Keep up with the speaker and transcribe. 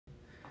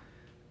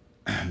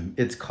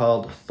It's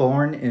called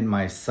Thorn in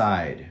My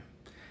Side.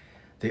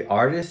 The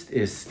artist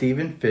is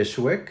Stephen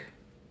Fishwick,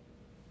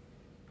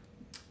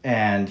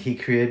 and he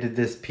created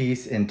this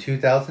piece in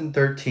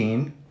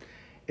 2013.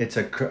 It's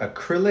a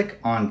acrylic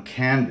on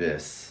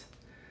canvas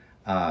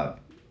uh,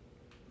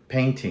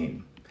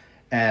 painting.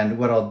 And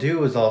what I'll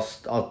do is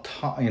I'll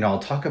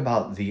talk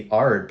about the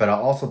art, but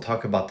I'll also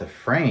talk about the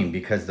frame,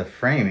 because the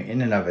frame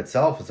in and of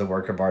itself is a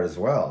work of art as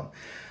well.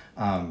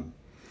 Um,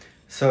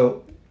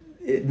 so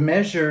it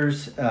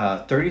measures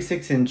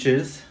 36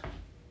 inches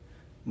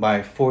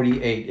by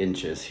 48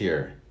 inches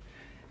here.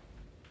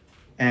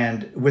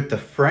 And with the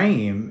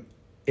frame,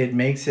 it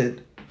makes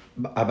it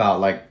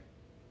about like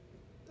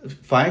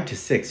 5 to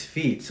 6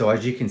 feet. So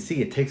as you can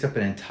see, it takes up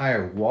an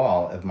entire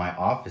wall of my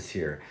office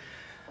here.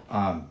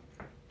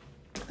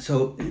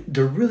 So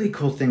the really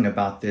cool thing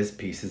about this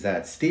piece is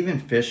that Stephen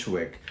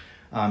Fishwick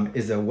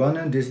is a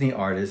well-known Disney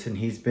artist, and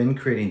he's been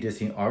creating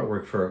Disney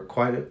artwork for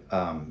quite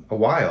a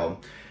while.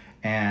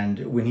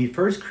 And when he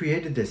first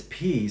created this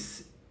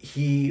piece,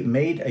 he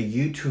made a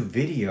YouTube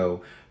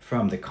video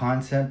from the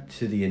concept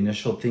to the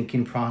initial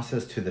thinking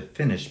process to the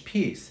finished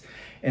piece.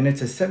 And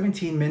it's a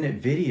 17-minute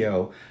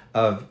video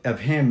of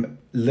him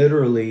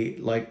literally,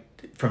 like,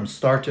 from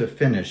start to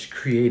finish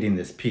creating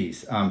this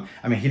piece. I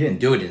mean, he didn't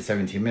do it in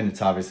 17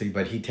 minutes, obviously,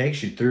 but he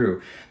takes you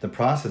through the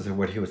process of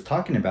what he was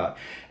talking about.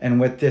 And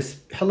with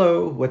this,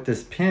 with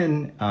this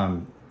pin,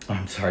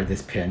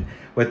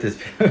 with this,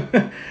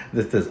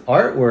 this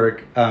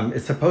artwork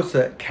is supposed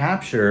to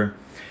capture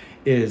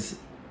is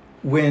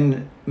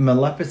when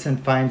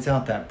Maleficent finds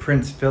out that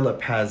Prince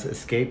Philip has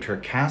escaped her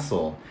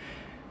castle.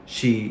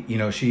 She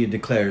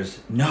declares,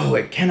 "No,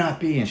 it cannot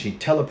be," and she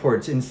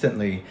teleports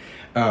instantly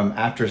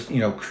after,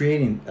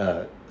 creating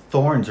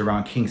thorns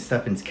around King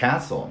Stephen's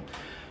castle.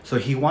 So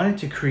he wanted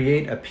to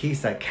create a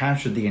piece that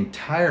captured the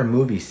entire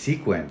movie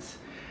sequence.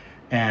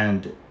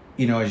 And,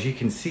 as you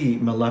can see,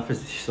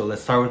 Maleficent, so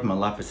let's start with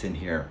Maleficent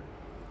here.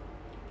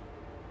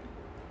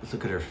 Let's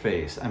look at her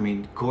face. I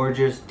mean,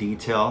 gorgeous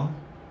detail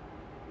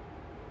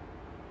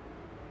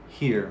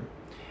here.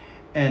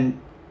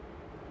 And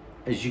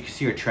as you can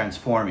see, her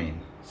transforming.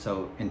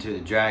 So into the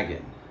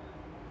dragon,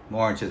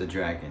 more into the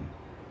dragon,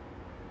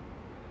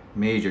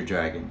 major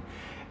dragon.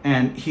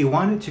 And he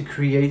wanted to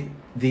create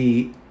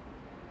the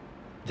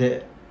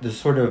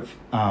sort of,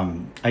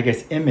 I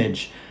guess,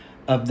 image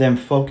of them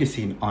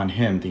focusing on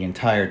him the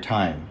entire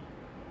time.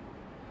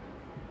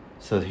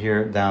 So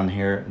here, down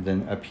here,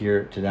 then up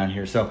here to down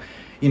here. So,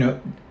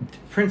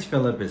 Prince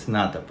Philip is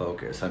not the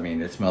focus. I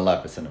mean, it's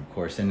Maleficent, of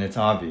course, and it's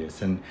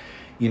obvious. And,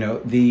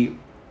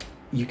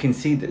 you can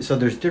see that, so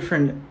there's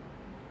different,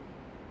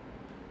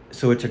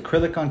 so it's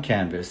acrylic on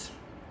canvas,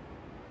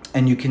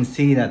 and you can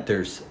see that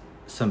there's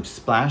some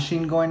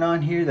splashing going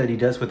on here that he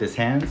does with his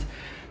hands.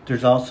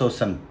 There's also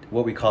some,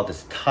 what we call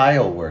this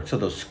tile work. So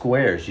those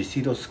squares, you see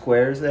those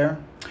squares there?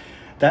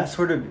 That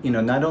sort of,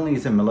 not only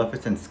is it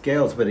Maleficent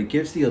scales, but it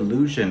gives the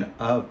illusion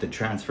of the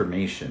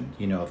transformation,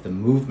 of the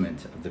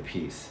movement of the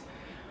piece.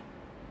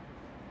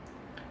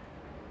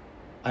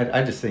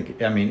 I just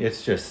think, I mean,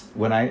 it's just,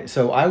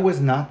 so I was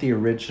not the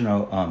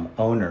original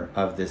owner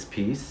of this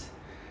piece.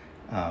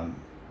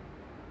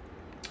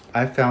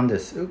 I found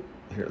this,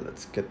 here,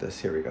 let's get this,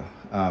 here we go.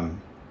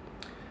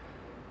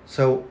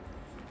 So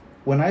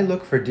when I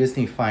look for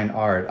Disney fine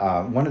art,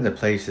 one of the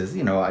places,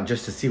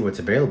 just to see what's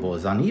available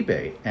is on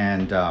eBay.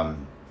 And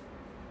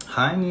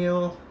hi,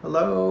 Neil.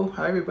 Hello.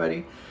 Hi,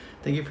 everybody.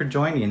 Thank you for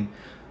joining.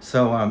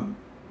 So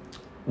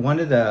one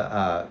of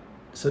the,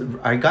 so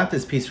I got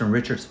this piece from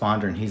Richard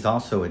Sponder, and he's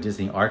also a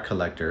Disney art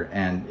collector.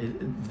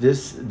 And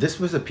this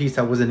was a piece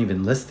that wasn't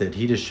even listed.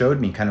 He just showed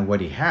me kind of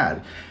what he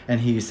had. And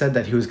he said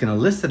that he was going to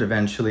list it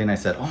eventually. And I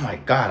said, oh my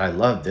God, I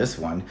love this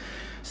one.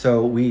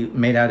 So we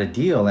made out a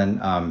deal,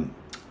 and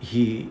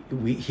he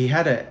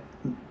had to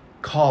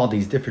call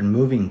these different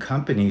moving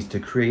companies to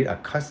create a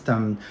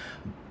custom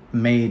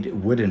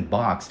made wooden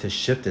box to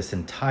ship this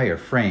entire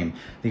frame.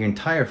 The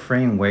entire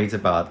frame weighs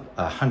about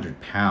 100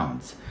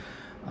 pounds.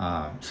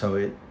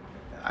 So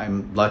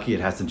I'm lucky it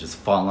hasn't just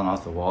fallen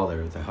off the wall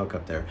there with the hook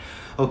up there.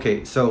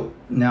 Okay, so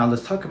now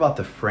let's talk about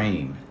the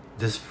frame.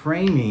 This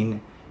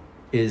framing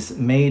is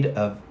made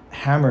of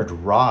hammered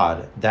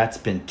rod that's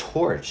been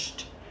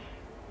torched.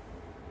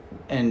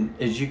 And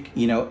as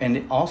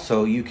and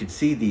also you could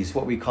see these,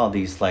 what we call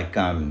these, like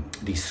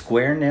these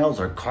square nails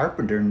or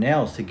carpenter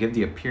nails to give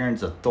the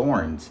appearance of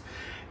thorns,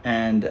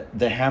 and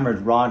the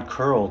hammered rod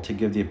curl to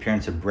give the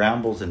appearance of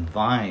brambles and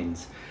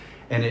vines.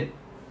 And it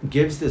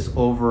gives this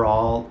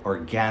overall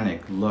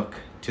organic look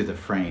to the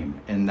frame,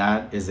 and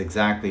that is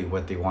exactly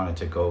what they wanted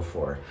to go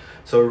for.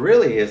 So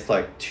really it's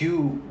like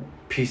two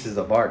pieces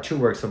of art, two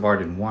works of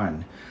art in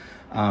one.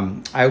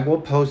 I will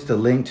post a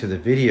link to the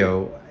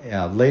video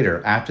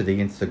later after the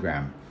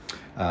Instagram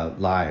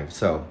live.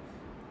 So,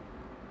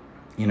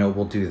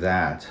 we'll do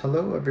that.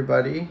 Hello,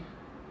 everybody.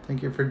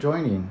 Thank you for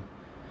joining.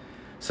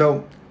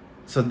 So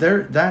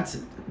that's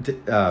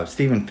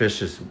Stephen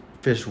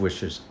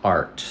Fishwick's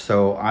art.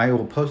 So I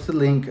will post a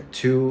link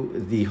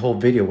to the whole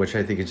video, which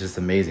I think is just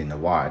amazing to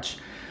watch.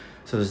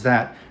 So there's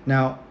that.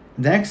 Now,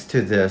 next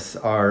to this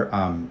are,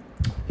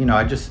 you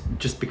know,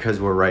 just because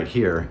we're right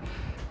here,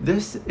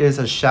 this is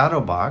a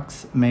shadow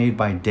box made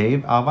by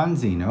Dave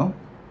Avanzino.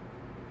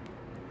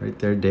 Right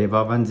there, Dave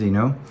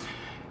Avanzino.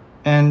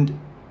 And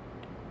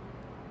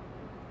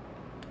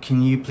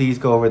can you please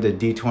go over the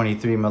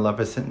D23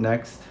 Maleficent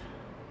next?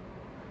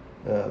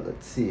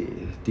 Let's see,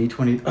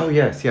 D20. Oh,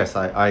 yes,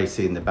 I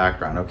see in the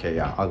background. Okay,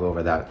 yeah, I'll go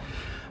over that.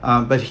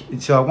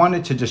 So I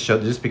wanted to just show,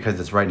 just because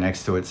it's right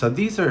next to it. So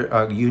these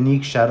are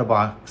unique shadow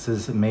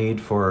boxes made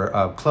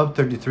for Club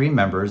 33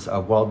 members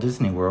of Walt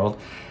Disney World.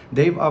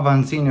 Dave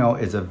Avanzino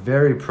is a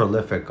very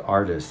prolific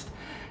artist.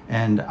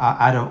 And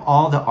out of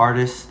all the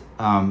artists,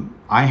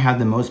 I had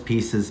the most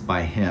pieces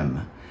by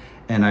him.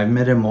 And I've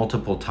met him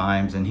multiple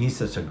times, and he's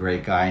such a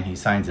great guy, and he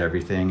signs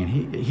everything.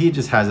 And he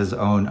just has his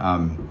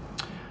own,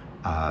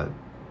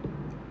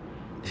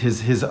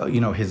 his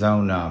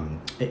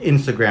own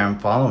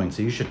Instagram following,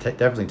 so you should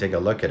definitely take a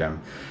look at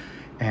him.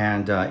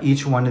 And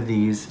each one of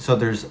these, so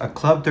there's a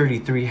Club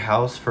 33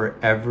 house for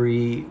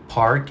every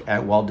park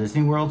at Walt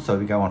Disney World. So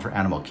we got one for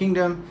Animal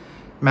Kingdom,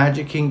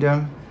 Magic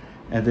Kingdom,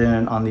 and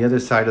then on the other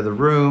side of the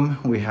room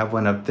we have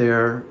one up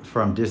there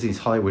from Disney's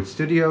Hollywood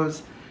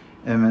Studios,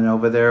 and then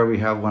over there we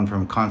have one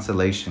from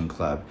Constellation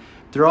Club.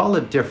 They're all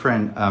at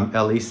different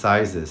LE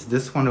sizes.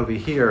 This one over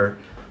here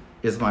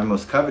is my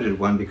most coveted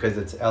one because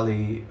it's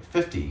LE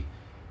 50,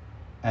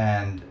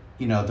 and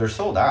you know, they're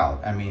sold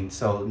out. I mean,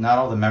 so not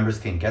all the members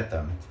can get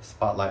them.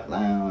 Spotlight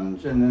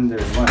Lounge, and then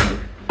there's one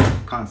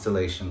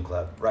Constellation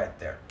Club right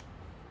there.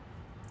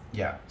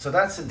 Yeah, so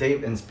that's the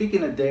Dave. And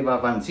speaking of Dave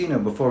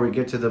Avanzino, before we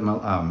get to the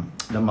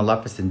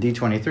Maleficent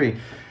D23,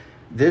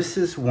 this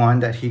is one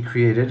that he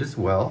created as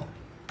well.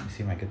 Let me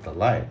see if I get the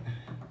light.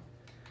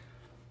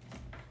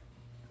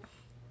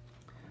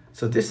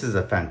 So this is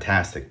a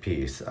fantastic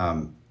piece.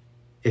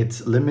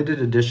 It's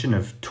limited edition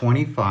of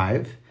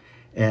 25,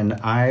 and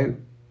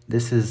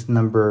this is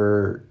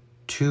number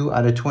 2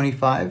 out of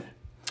 25.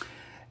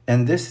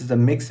 And this is a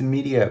mixed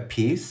media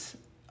piece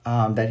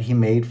that he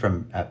made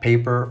from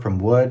paper, from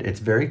wood. It's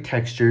very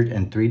textured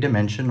and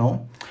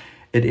three-dimensional.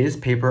 It is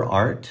paper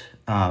art.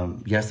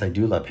 Yes, I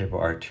do love paper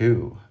art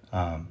too.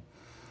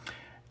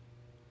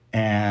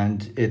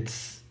 And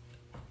it's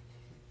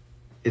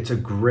a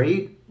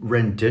great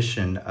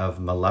rendition of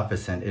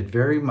Maleficent. It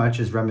very much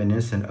is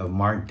reminiscent of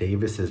Mark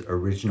Davis's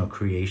original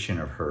creation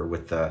of her,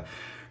 with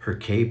her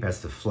cape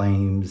as the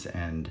flames,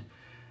 and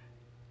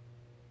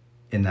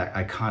in that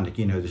iconic,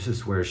 you know, this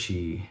is where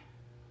it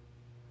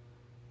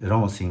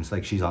almost seems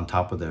like she's on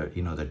top of the,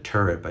 you know, the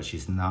turret, but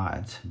she's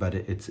not. But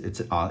it's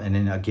and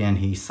then again,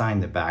 he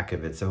signed the back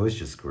of it, so it's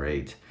just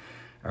great.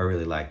 I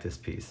really like this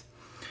piece.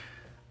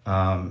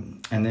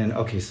 And then,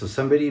 okay, so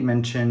somebody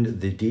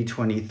mentioned the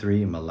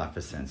D23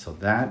 Maleficent. So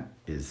that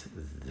is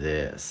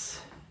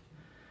this.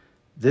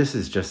 This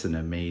is just an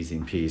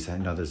amazing piece. I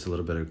know there's a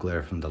little bit of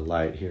glare from the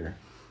light here.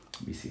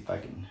 Let me see if I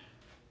can.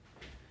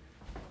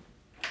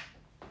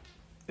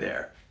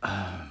 There.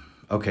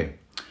 Okay.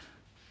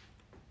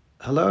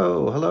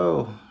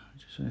 Hello.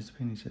 Just finished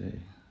painting today.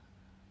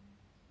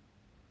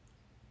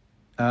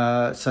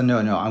 So no,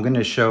 I'm going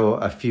to show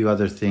a few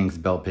other things,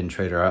 Bell Pin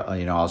Trader.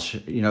 You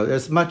know,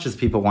 as much as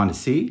people want to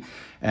see,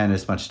 and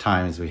as much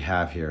time as we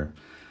have here.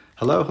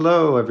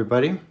 Hello,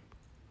 everybody.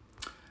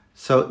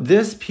 So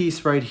this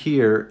piece right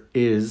here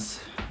is,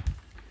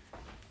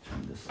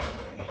 turn this away.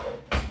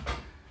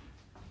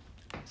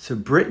 So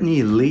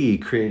Brittany Lee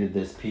created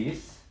this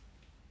piece.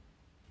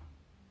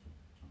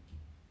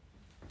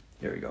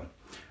 There we go.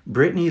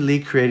 Brittany Lee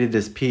created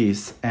this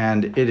piece,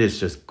 and it is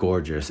just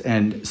gorgeous.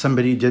 And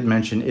somebody did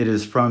mention it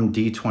is from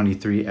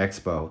D23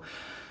 Expo.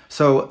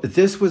 So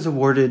this was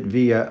awarded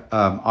via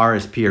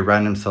RSP, a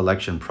random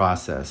selection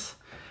process.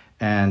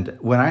 And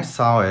when I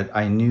saw it,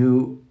 I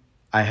knew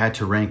I had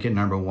to rank it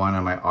 #1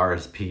 on my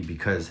RSP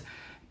because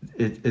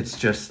it's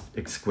just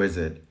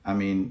exquisite. I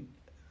mean,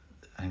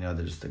 I know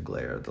there's the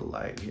glare of the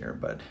light here,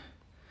 but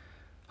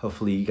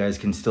hopefully you guys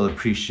can still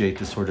appreciate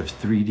the sort of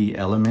 3D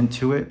element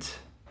to it.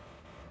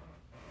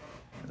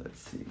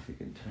 Let's see if we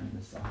can turn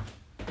this off.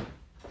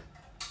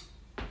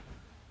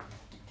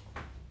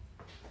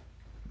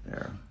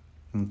 There.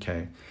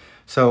 Okay.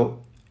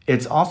 So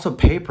it's also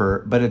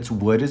paper, but it's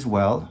wood as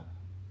well.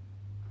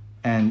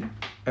 And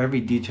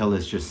every detail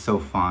is just so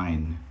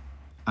fine.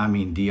 I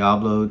mean,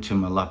 Diablo to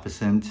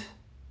Maleficent.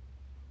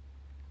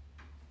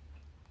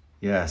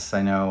 Yes,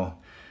 I know.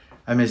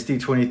 I miss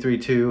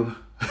D23 too.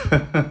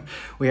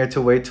 We had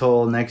to wait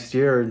till next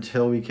year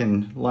until we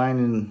can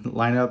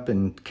line up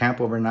and camp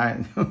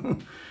overnight.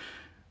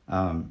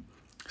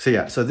 So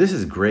yeah, so this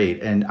is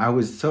great. And I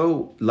was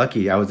so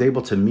lucky. I was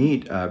able to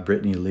meet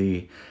Brittany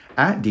Lee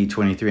at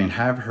D23 and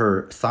have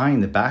her sign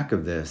the back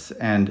of this.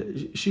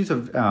 And she's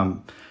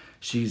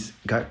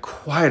got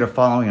quite a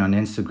following on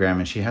Instagram,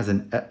 and she has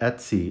an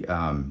Etsy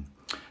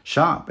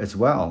shop as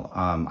well.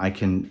 I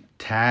can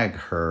tag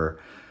her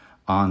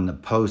on the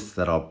posts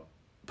that I'll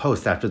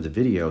post after the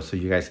video so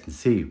you guys can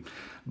see.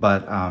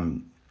 But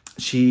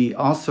she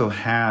also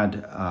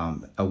had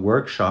a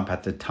workshop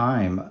at the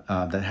time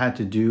that had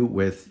to do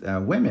with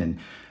women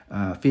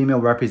female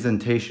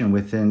representation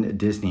within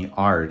Disney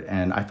art,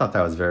 and I thought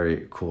that was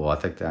very cool. I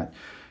think that,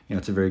 you know,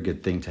 it's a very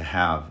good thing to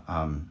have.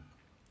 I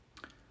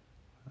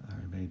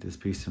made this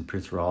piece and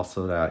prints were all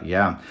sold out.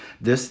 Yeah,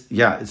 this,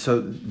 yeah. So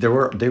there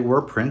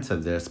were prints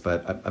of this,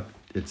 but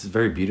it's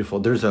very beautiful.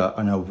 There's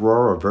an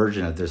Aurora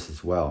version of this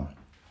as well.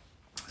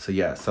 So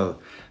yeah, so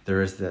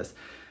there is this.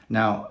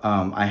 Now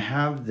I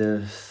have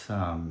this.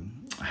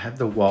 I have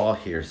the wall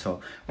here. So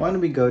why don't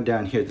we go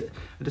down here?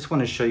 I just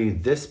want to show you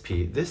this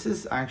piece. This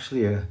is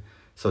actually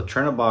so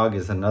Chernobog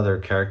is another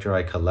character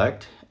I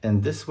collect,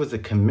 and this was a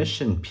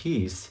commission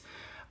piece.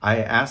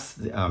 I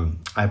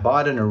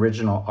bought an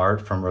original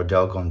art from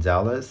Rodel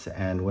Gonzalez,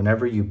 and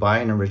whenever you buy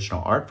an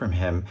original art from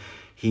him,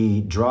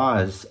 he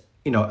draws,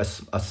 you know,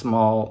 a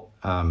small,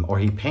 or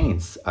he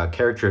paints a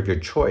character of your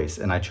choice,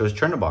 and I chose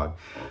Chernobog,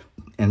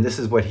 and this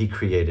is what he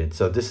created.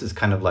 So this is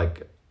kind of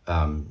like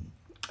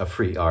a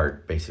free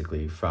art,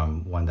 basically,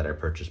 from one that I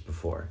purchased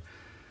before.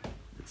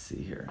 Let's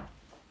see here.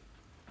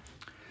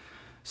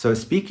 So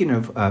speaking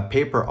of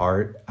paper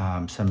art,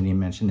 somebody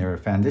mentioned they were a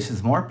fan. This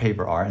is more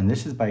paper art, and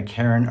this is by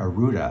Karen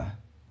Aruda.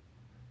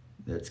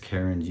 That's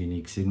Karen's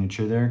unique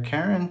signature there.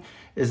 Karen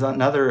is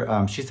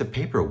another, she's a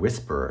paper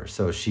whisperer.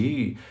 So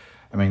she,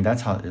 I mean,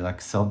 that's how,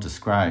 like,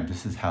 self-described.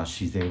 This is how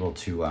she's able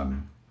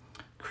to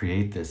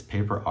create this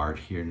paper art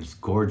here, and it's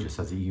gorgeous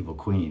as the Evil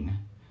Queen.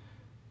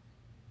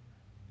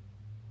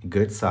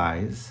 Good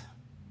size,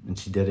 and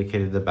she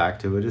dedicated the back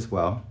to it as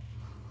well.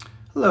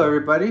 Hello,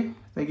 everybody.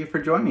 Thank you for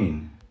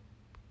joining.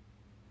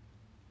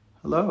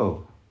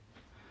 Hello.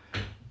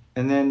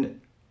 And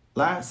then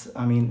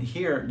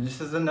here, this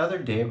is another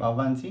Dave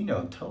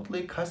Alvanzino,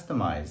 totally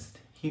customized.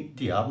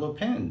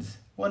 Diablopins,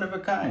 one of a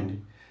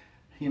kind.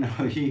 You know,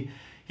 he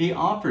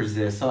offers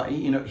this. So,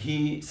 you know,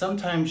 he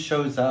sometimes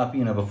shows up,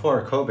 you know,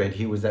 before COVID,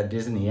 he was at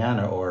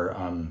Disneyana or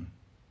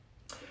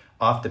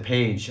Off the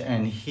Page,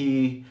 and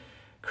he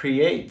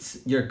creates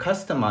your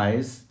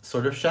customized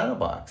sort of shadow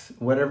box,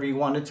 whatever you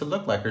want it to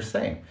look like or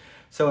say.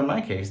 So in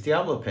my case,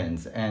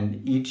 Diablopins,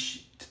 and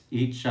each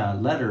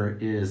letter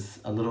is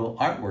a little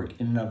artwork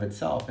in and of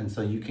itself, and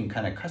so you can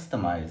kind of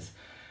customize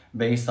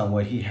based on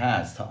what he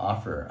has to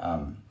offer.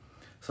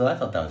 So I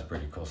thought that was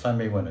pretty cool. So I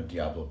made one of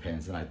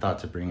Diablopins, and I thought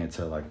to bring it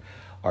to like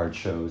art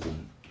shows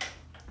and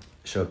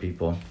show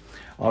people.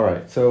 All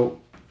right,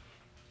 so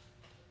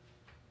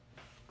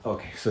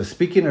okay, so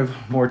speaking of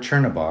more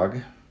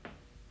Chernobog,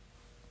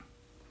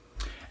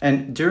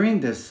 and during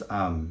this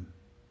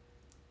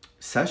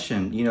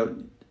session, you know,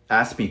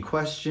 ask me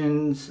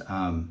questions.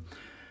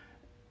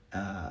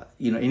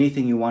 You know,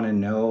 anything you want to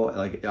know,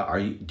 like,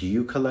 do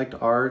you collect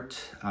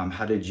art?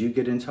 How did you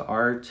get into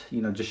art?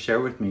 You know, just share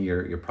with me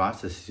your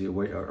process,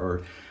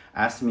 or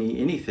ask me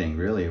anything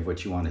really of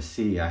what you want to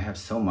see. I have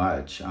so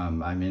much.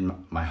 I'm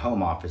in my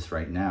home office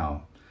right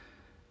now.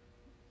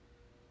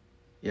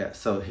 Yeah,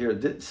 so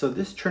here, so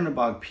this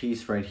Chernobog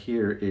piece right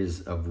here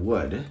is of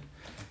wood.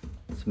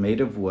 It's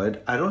made of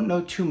wood. I don't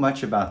know too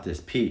much about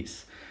this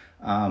piece.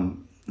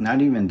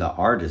 Not even the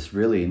artist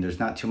really, and there's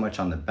not too much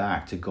on the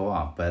back to go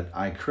off, but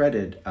I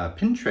credit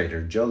pin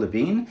trader Joe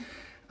Levine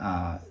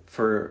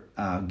for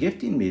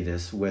gifting me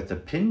this with a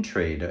pin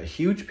trade, a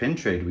huge pin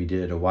trade we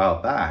did a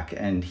while back,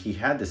 and he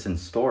had this in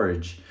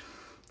storage,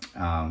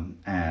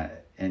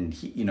 and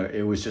he, you know,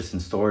 it was just in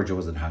storage, it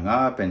wasn't hung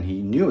up, and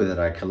he knew that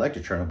I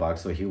collected Chernobog,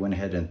 so he went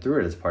ahead and threw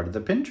it as part of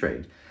the pin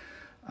trade.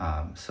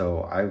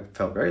 So I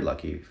felt very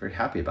lucky, very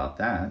happy about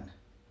that.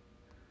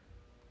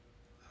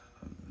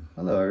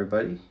 Hello,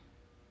 everybody.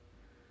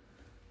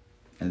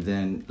 And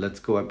then let's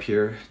go up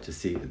here to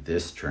see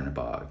this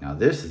Chernobog. Now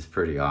this is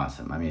pretty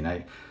awesome. I mean,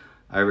 I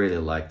really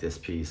like this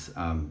piece.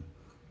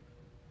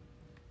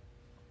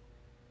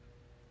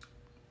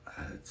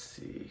 Let's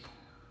see.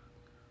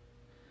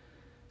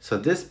 So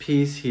this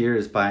piece here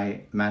is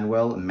by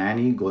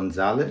Manny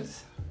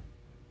Gonzalez.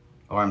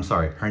 Oh, I'm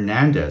sorry,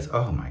 Hernandez.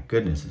 Oh my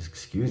goodness,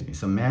 excuse me.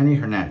 So Manny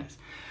Hernandez.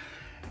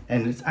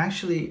 And it's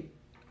actually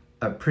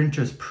a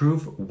printer's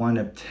proof 1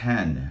 of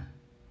 10.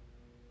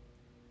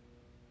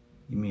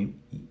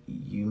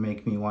 You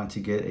make me want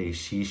to get a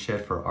she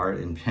shed for art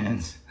and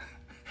pins.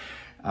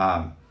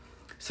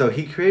 So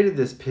he created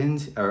this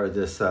pins, or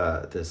this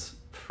this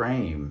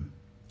frame,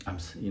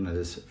 you know,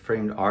 this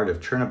framed art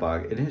of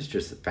Chernobog. It is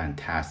just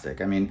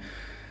fantastic. I mean,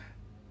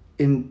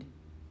 in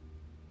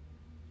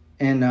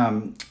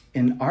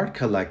art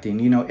collecting,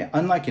 you know,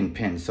 unlike in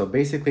pins, so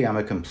basically I'm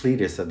a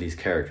completist of these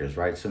characters,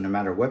 right? So no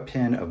matter what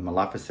pin of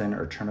Maleficent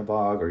or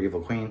Chernobog or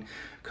Evil Queen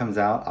comes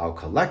out, I'll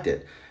collect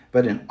it.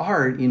 But in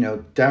art, you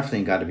know,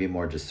 definitely got to be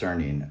more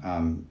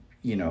discerning.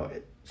 You know,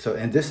 so,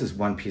 and this is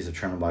one piece of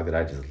Chernobog that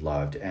I just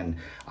loved. And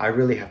I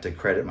really have to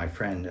credit my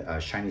friend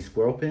Shiny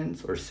Squirrel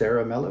Pins, or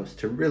Sarah Mellos,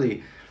 to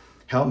really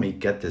help me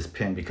get this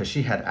pin, because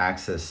she had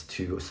access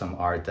to some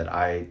art that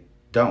I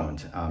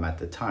don't at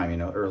the time, you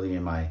know, early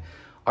in my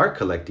art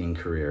collecting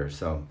career.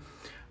 So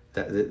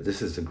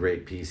this is a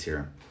great piece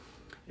here.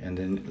 And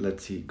then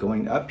let's see,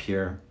 going up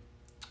here,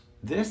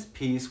 this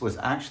piece was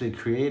actually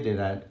created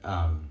at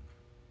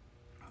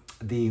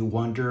the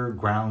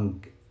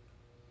Wonderground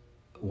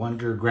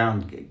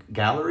Wonderground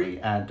Gallery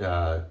at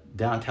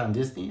Downtown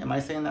Disney. Am I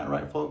saying that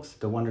right, folks?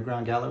 The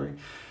Wonderground Gallery?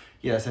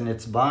 Yes, and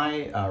it's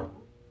by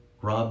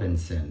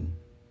Robinson,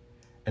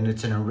 and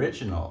it's an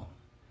original.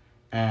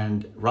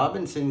 And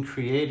Robinson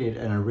created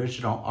an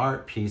original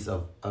art piece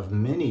of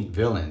many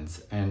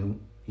villains, and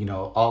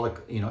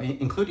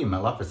including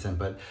Maleficent,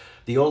 but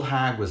the Old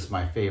Hag was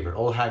my favorite.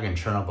 Old Hag and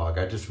Chernobog.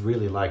 I just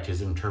really liked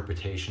his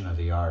interpretation of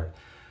the art.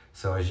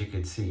 So as you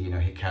could see,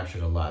 he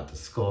captured a lot. The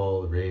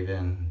skull, the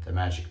raven, the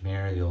magic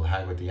mirror, the Old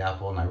Hag with the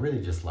apple, and I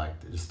really just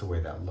liked just the way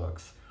that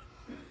looks.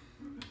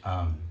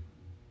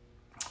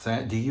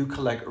 So do you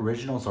collect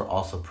originals or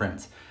also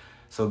prints?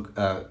 So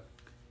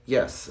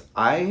yes,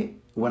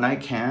 when I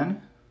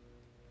can,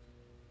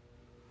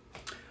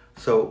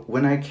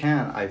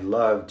 I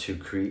love to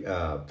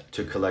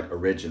collect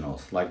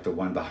originals, like the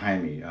one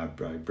behind me,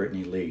 by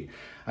Brittany Lee.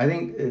 I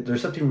think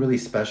there's something really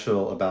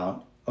special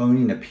about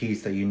owning a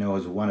piece that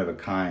is one of a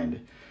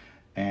kind,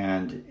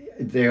 and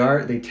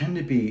they tend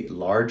to be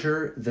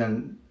larger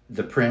than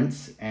the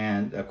prints,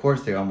 and of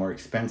course they are more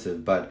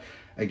expensive. But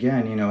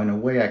again, in a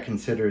way, I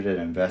consider it an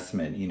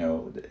investment,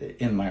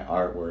 in my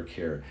artwork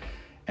here,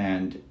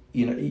 and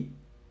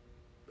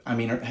I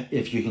mean,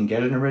 if you can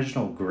get an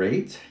original,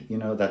 great,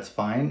 that's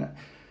fine.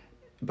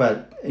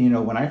 But,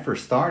 when I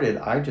first started,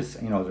 I just,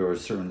 there were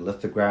certain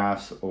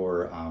lithographs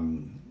or,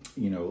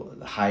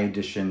 high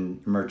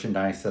edition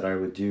merchandise that I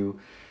would do.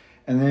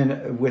 And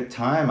then with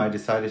time, I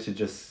decided to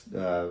just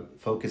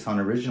focus on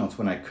originals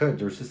when I could.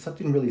 There was just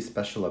something really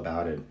special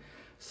about it.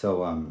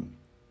 So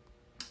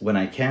when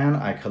I can,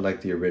 I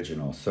collect the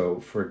original. So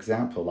for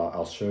example,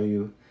 I'll show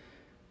you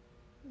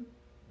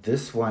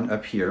this one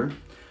up here.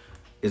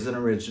 Is an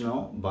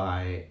original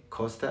by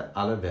Costa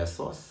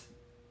Alavesos,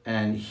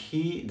 and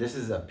this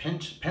is a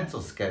pencil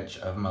sketch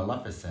of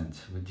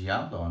Maleficent with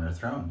Diablo on her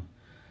throne,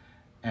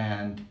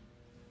 and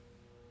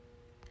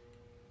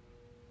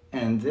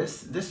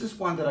this is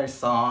one that I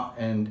saw,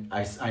 and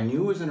I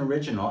knew it was an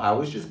original. I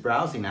was just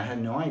browsing. I had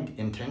no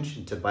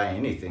intention to buy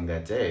anything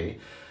that day,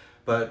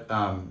 but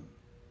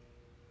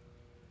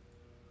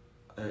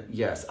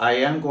yes, I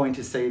am going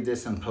to save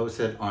this and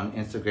post it on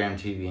Instagram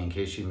TV in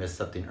case you missed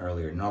something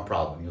earlier. No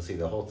problem. You'll see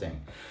the whole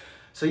thing.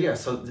 So yeah,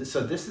 so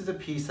this is a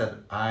piece that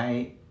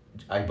I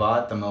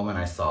bought the moment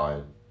I saw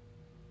it,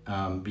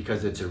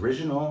 because it's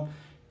original.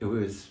 It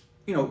was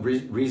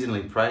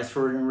reasonably priced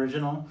for an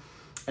original,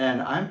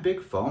 and I'm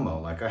big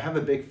FOMO. Like, I have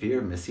a big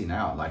fear of missing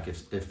out. Like,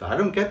 if I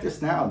don't get this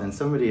now, then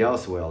somebody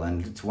else will,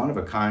 and it's one of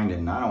a kind,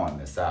 and I don't want to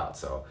miss out.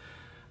 So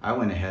I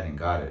went ahead and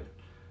got it.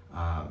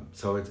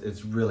 So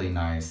it's really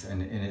nice,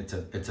 and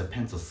it's a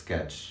pencil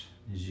sketch,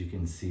 as you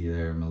can see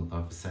there.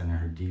 Maleficent and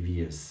her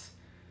devious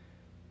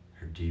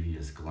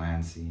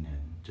glancing,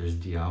 and there's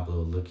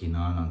Diablo looking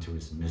onto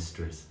his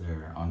mistress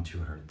there,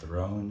 onto her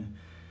throne.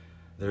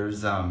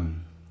 There's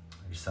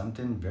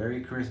something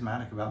very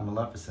charismatic about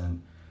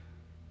Maleficent,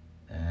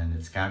 and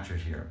it's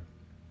captured here.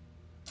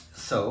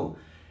 So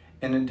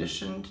in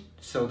addition,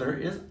 so there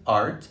is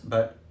art,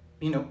 but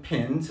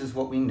pins is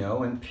what we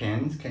know, and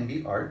pins can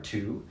be art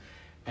too.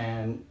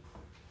 And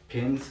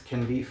pins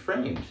can be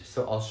framed.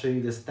 So I'll show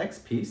you this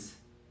next piece.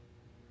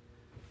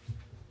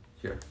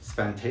 Here, it's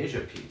Fantasia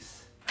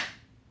piece.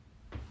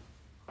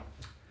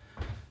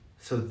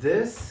 So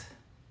this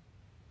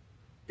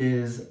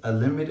is a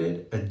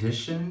limited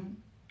edition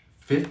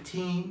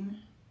 15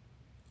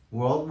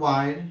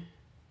 worldwide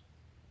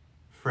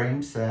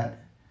frame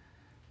set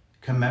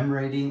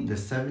commemorating the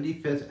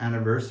 75th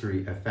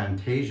anniversary of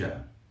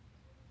Fantasia.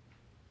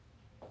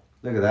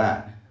 Look at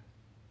that.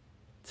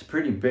 It's a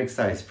pretty big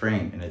size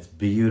frame, and it's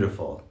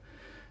beautiful.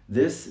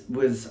 This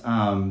was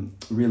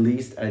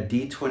released at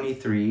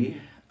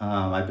D23,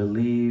 I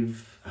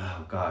believe,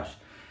 oh gosh.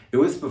 It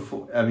was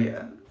before,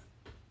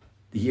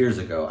 years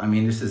ago.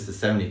 This is the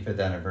 75th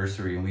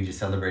anniversary, and we just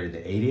celebrated the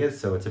 80th,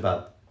 so it's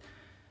about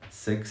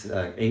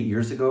 8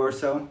 years ago or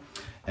so.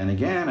 And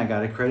again, I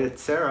gotta credit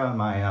Sarah,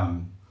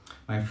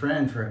 my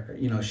friend, for,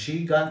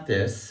 she got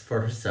this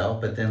for herself,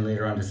 but then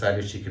later on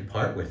decided she could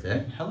part with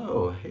it.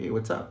 Hello, hey,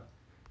 what's up?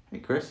 Hey,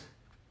 Chris.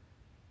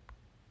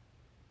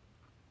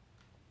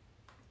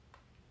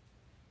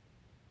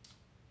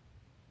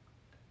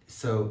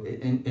 So,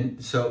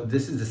 so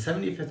this is the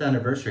 75th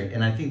anniversary,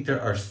 and I think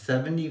there are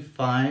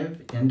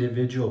 75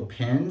 individual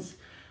pins,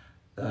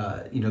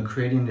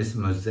 creating this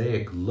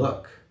mosaic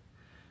look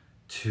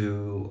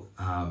to,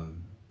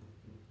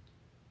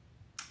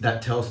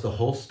 that tells the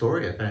whole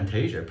story of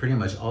Fantasia. Pretty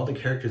much all the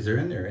characters are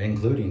in there,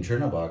 including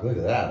Chernobog. Look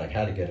at that. I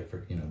had to get it for,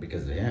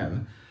 because of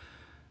him.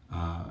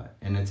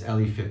 And it's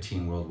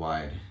LE15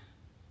 worldwide.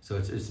 So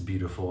it's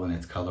beautiful, and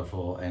it's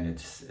colorful, and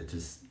it's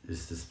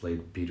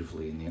displayed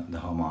beautifully in the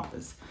home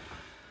office.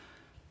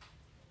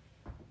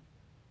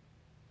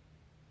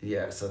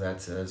 Yeah, so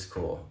that's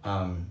cool.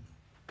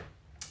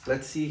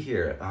 Let's see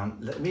here.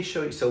 Let me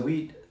show you. So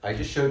I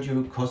just showed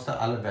you Costa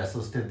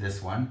Alavesos did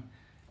this one.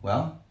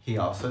 Well, he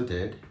also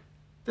did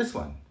this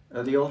one,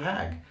 the Old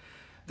Hag.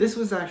 This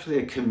was actually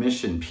a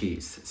commission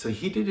piece. So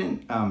he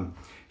didn't,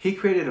 he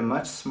created a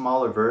much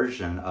smaller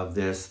version of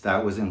this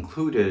that was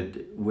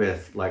included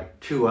with like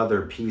 2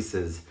 other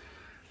pieces,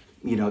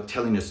 you know,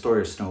 telling the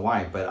story of Snow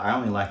White, but I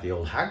only like the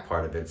old hag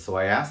part of it. So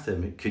I asked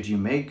him, could you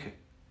make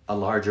a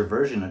larger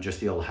version of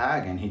just the old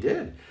hag? And he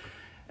did.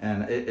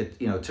 And it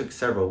you know, took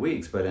several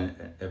weeks, but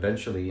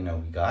eventually, you know,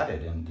 we got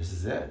it, and this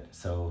is it.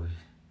 So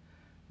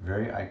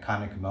very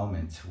iconic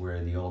moment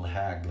where the old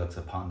hag looks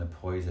upon the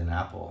poison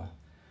apple.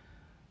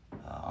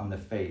 On the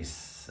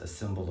face, a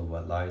symbol of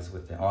what lies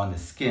within, or on the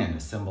skin, a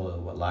symbol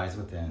of what lies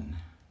within.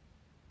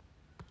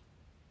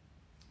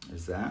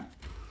 There's that.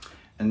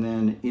 And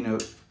then, you know,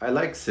 I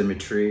like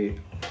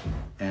symmetry,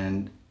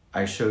 and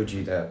I showed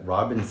you that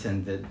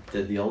Robinson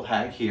did the old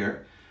hag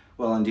here.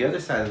 Well, on the other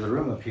side of the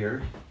room up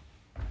here,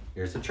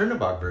 here's the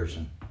Chernobog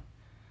version.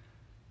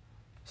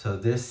 So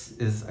this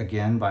is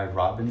again by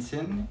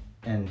Robinson,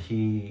 and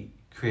he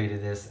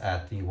created this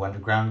at the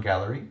Wonderground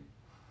Gallery,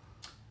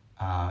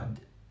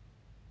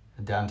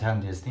 downtown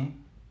Disney.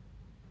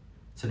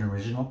 It's an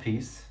original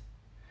piece.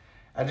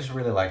 I just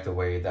really like the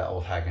way that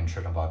old hag and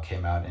Chernobog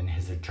came out in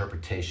his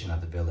interpretation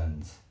of the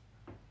villains.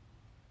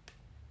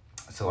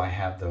 So I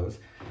have those.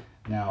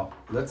 Now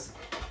let's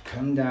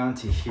come down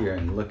to here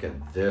and look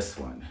at this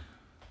one.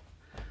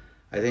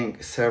 I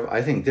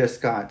think this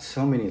got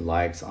so many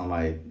likes on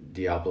my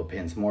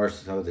Diablopins, more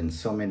so than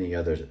so many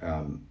other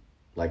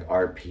like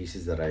art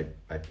pieces that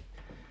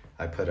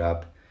I put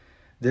up.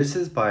 This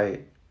is by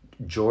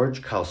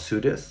George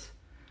Calsudis,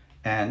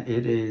 and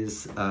it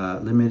is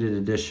limited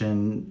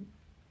edition.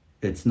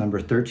 It's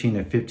number 13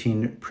 of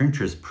 15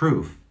 printer's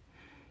proof,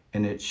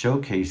 and it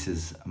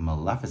showcases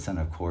Maleficent,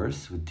 of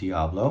course, with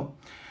Diablo.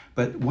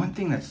 But one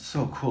thing that's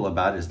so cool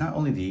about it is not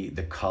only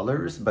the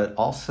colors, but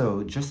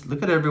also just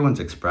look at everyone's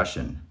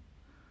expression.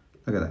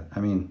 Look at that. I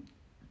mean,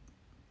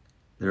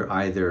 they're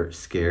either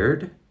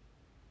scared,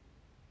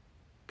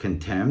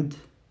 contempt,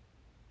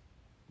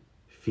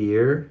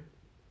 fear,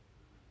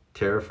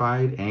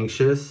 terrified,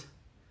 anxious.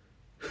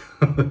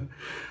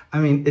 I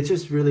mean, it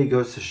just really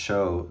goes to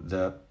show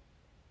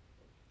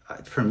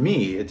for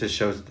me, it just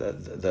shows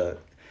the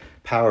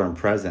power and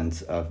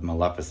presence of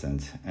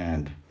Maleficent,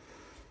 and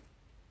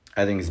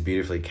I think it's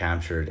beautifully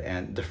captured.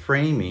 And the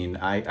framing,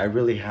 I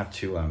really have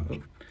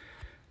to,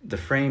 the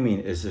framing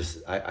is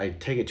just, I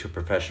take it to a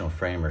professional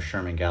framer,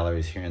 Sherman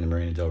Galleries here in the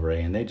Marina del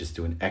Rey, and they just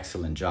do an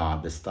excellent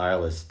job. The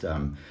stylists,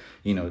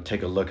 you know,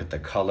 take a look at the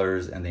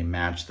colors, and they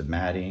match the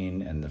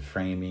matting and the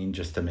framing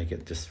just to make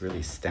it just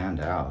really stand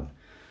out.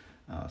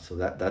 So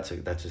that's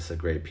just a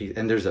great piece.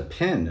 And there's a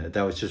pin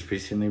that was just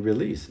recently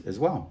released as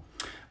well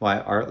by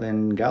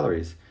Artland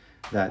Galleries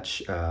that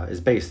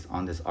is based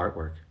on this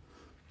artwork.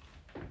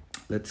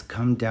 Let's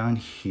come down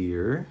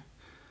here.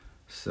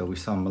 So we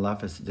saw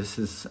Maleficent. This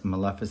is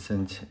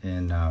Maleficent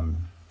in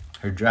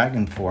her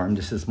dragon form.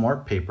 This is more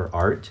paper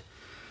art.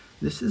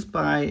 This is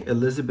by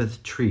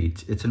Elizabeth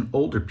Treat. It's an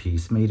older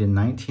piece made in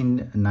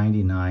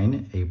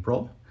 1999,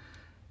 April.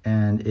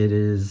 And it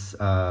is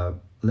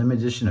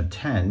limited edition of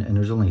 10, and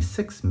there's only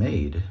 6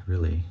 made,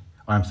 really.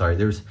 Oh, I'm sorry,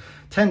 there's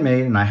 10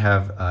 made, and I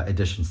have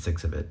edition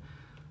 6 of it.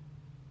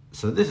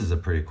 So this is a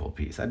pretty cool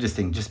piece. I just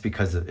think just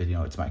because of, you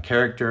know, it's my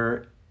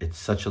character, it's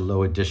such a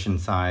low edition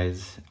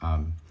size.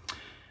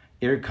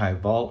 Erikai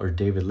Vault or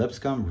David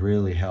Lipscomb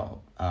really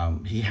helped.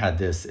 He had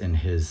this in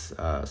his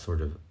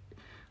sort of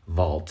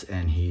vault,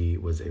 and he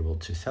was able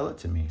to sell it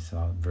to me. So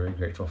I'm very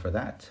grateful for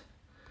that.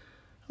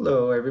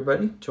 Hello,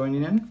 everybody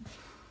joining in.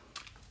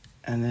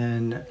 And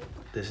then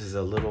this is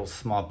a little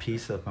small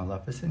piece of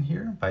Maleficent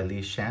here by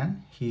Li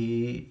Shan.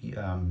 He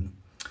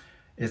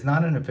is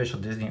not an official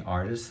Disney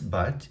artist,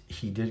 but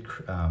he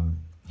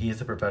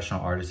is a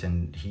professional artist,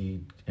 and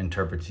he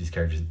interprets these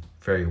characters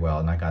very well.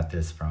 And I got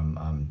this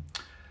from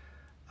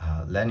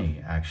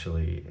Lenny,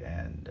 actually,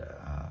 and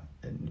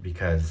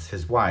because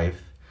his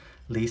wife,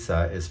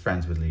 Lisa, is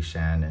friends with Li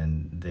Shan,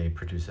 and they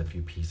produce a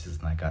few pieces,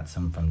 and I got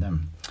some from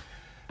them.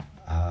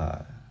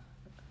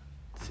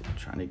 See, I'm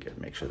trying to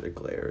make sure the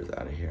glare is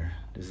out of here.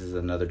 This is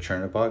another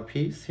Chernobog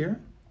piece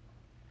here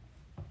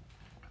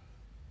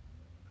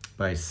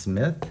by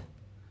Smith. I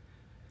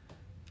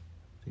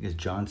think it's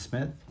John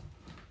Smith.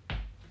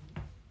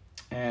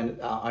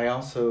 And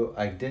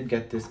I did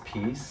get this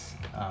piece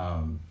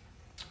from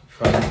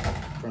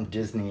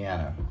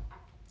Disneyana.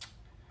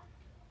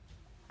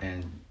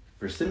 And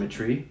for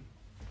symmetry,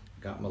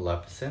 got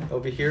Maleficent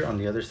over here on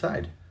the other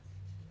side.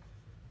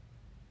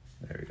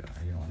 There we go.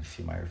 You don't want to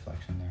see my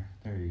reflection there.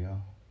 There you go.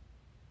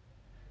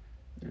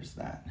 There's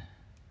that.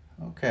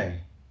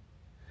 Okay.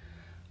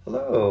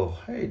 Hello.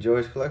 Hey,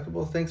 Joy's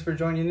Collectible. Thanks for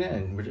joining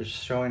in. We're just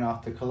showing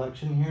off the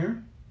collection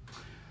here.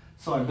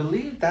 So I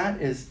believe that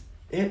is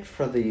it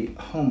for the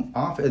home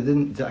office.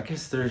 And then I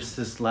guess there's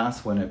this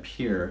last one up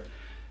here.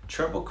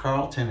 Treble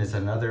Carlton is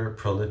another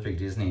prolific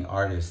Disney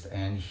artist,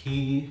 and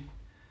he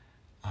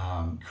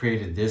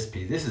created this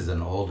piece. This is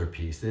an older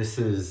piece. This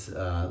is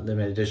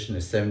limited edition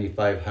of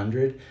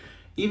 7500.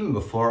 Even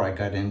before I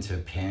got into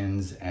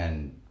pins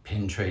and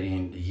pin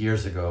trading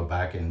years ago,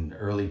 back in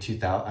early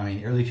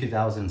 2000, early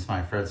 2000s.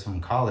 My friends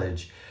from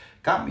college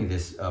got me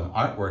this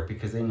artwork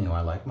because they knew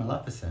I liked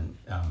Maleficent,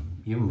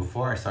 even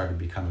before I started to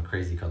become a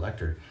crazy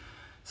collector.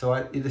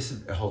 So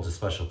this holds a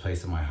special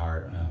place in my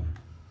heart.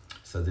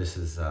 So this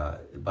is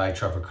by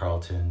Trevor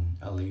Carlton,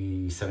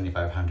 LE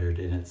 7500,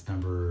 and it's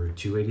number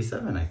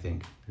 287, I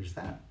think. There's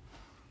that.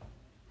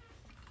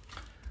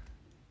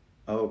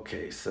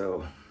 Okay,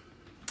 so,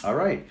 all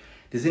right.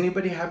 Does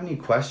anybody have any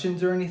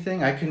questions or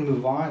anything? I can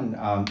move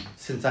on.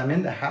 Since I'm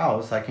in the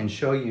house, I can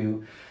show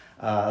you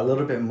a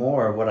little bit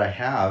more of what I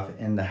have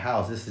in the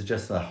house. This is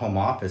just a home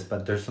office,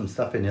 but there's some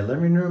stuff in the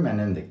living room and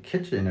in the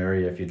kitchen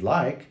area if you'd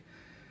like.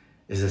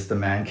 Is this the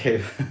man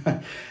cave?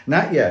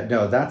 Not yet.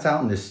 No, that's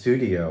out in the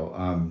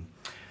studio.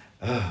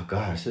 Oh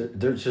gosh,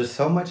 there's just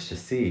so much to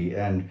see,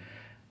 and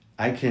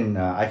I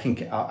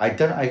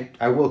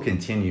will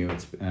continue.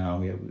 It's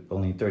we have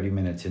only 30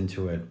 minutes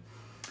into it,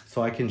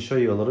 so I can show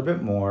you a little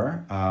bit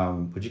more.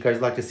 Would you guys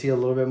like to see a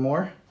little bit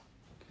more?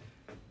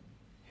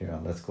 Here,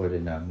 let's go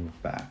ahead and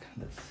move back.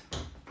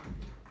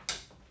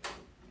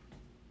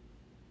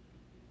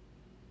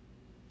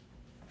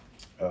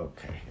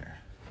 Okay, here.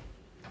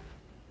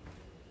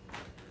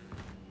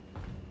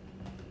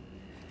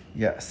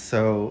 Yes,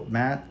 so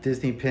Matt,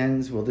 Disney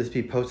pins, will this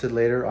be posted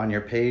later on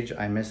your page?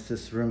 I missed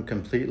this room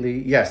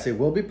completely. Yes, it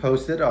will be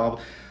posted. I'll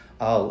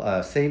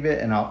save it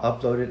and I'll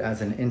upload it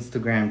as an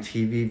Instagram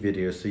TV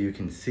video so you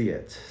can see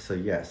it. So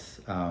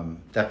yes,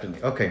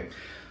 definitely. Okay,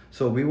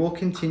 so we will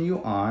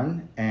continue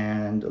on,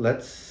 and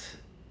let's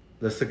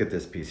look at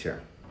this piece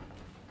here.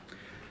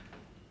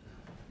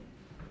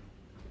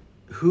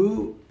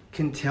 Who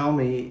can tell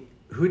me,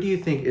 who do you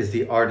think is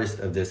the artist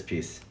of this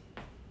piece?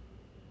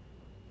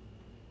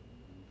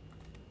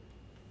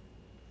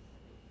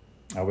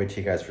 I'll wait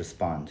till you guys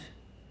respond.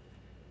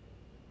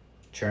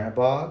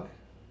 Chernabog?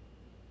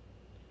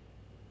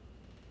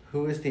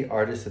 Who is the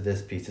artist of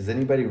this piece? Does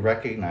anybody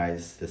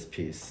recognize this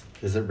piece?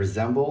 Does it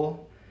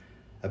resemble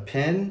a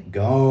pin?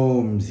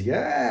 Gomes,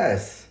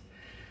 yes.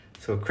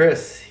 So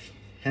Chris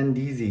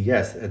Hendeezy,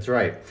 yes, that's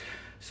right.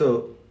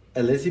 So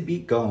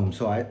Elizabeth Gomes.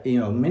 So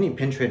many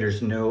pin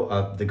traders know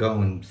of the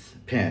Gomes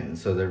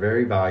pins. So they're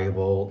very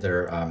valuable.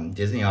 They're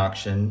Disney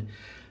auction,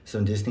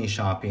 some Disney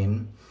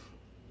shopping.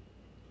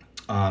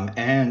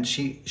 And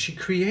she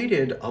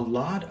created a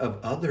lot of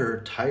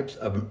other types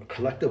of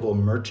collectible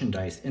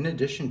merchandise in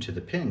addition to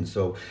the pins.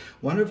 So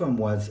one of them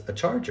was a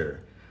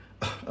charger.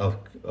 Oh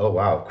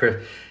wow,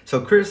 Chris.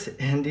 So Chris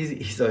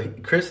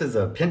is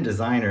a pin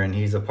designer, and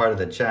he's a part of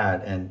the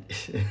chat, and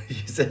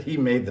he said he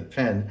made the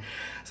pin.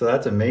 So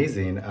that's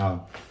amazing.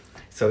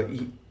 So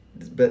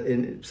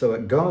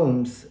at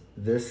Gomes,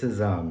 this is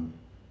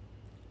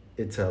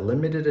it's a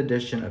limited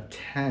edition of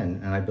 10,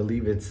 and I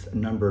believe it's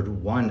numbered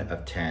 1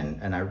 of 10.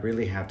 And I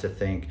really have to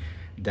thank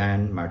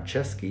Dan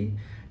Marcheski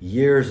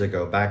years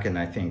ago, back in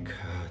I think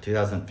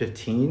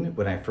 2015,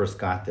 when I first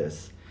got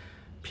this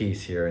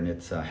piece here, and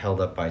it's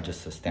held up by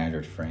just a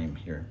standard frame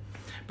here.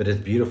 But it's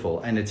beautiful,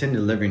 and it's in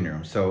the living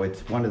room, so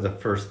it's one of the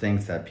first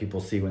things that people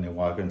see when they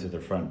walk into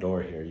the front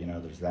door here. You know,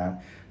 there's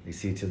that. You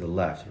see to the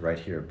left, right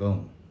here,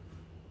 boom.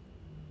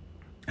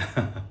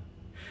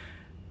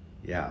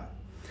 Yeah.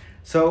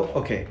 So,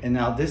 okay, and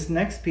now this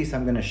next piece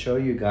I'm going to show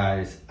you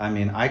guys, I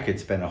mean, I could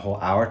spend a whole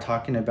hour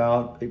talking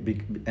about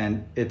it,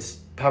 and it's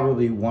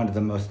probably one of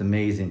the most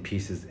amazing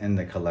pieces in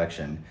the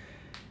collection.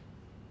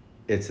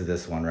 It's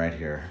this one right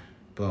here.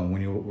 Boom.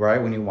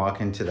 Right when you walk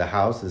into the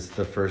house, is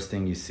the first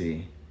thing you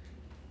see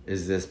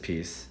is this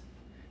piece,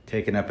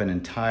 taking up an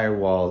entire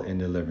wall in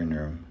the living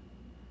room.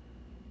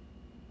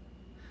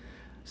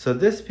 So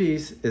this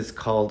piece is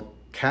called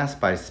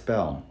Cast by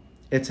Spell.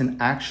 It's an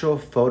actual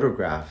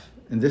photograph,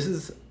 and this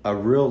is a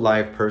real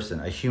live person,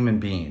 a human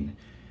being.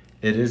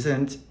 It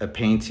isn't a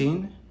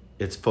painting,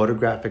 it's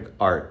photographic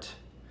art.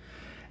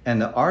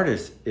 And the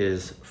artist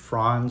is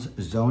Franz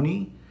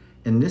Zoni,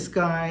 and this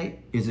guy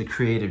is a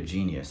creative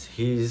genius.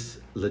 He's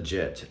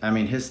legit. I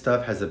mean, his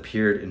stuff has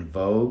appeared in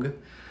Vogue.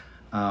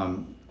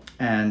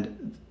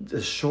 And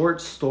the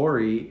short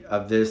story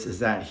of this is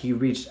that he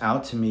reached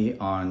out to me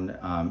on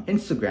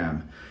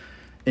Instagram,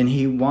 and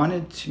he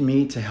wanted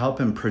me to help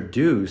him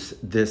produce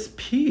this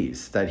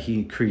piece that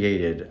he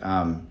created.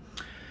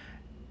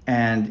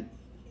 And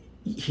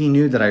he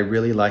knew that I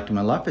really liked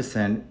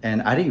Maleficent,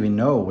 and I didn't even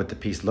know what the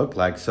piece looked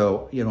like.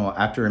 So,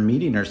 after a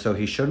meeting or so,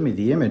 he showed me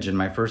the image, and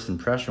my first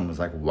impression was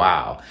like,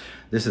 wow,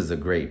 this is a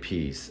great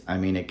piece. I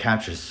mean, it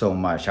captures so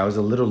much. I was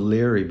a little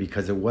leery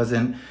because it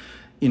wasn't,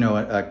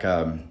 like,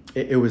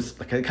 it was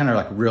like kind of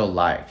like real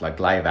life, like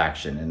live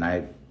action. And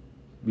I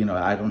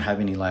don't have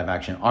any live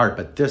action art,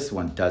 but this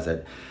one does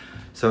it.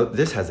 So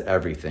this has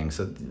everything.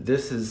 So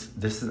this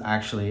is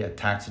actually a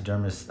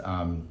taxidermist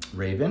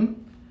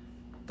raven.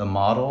 The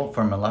model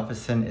for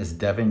Maleficent is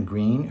Devin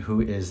Green, who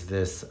is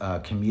this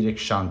comedic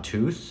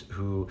chanteuse,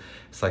 who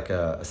is like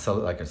a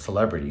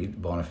celebrity,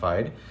 bona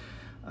fide.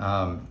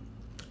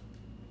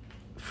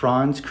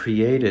 Franz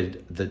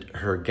created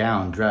her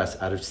gown dress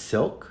out of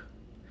silk.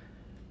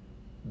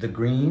 The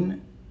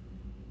green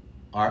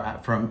are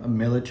from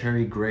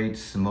military grade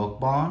smoke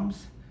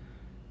bombs.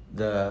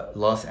 The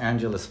Los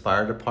Angeles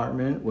Fire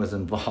Department was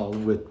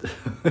involved with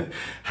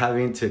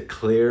having to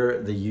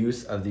clear the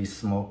use of these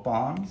smoke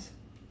bombs.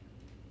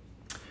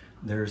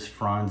 There's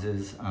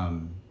Franz's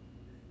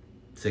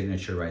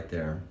signature right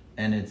there.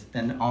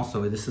 And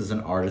also this is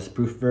an artist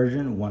proof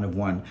version, 1 of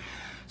 1.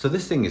 So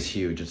this thing is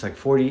huge. It's like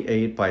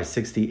 48 by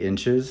 60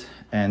 inches.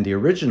 And the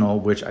original,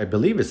 which I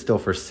believe is still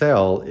for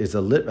sale, is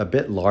a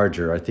bit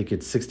larger. I think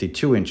it's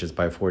 62 inches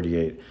by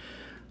 48.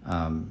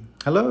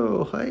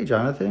 Hello, hi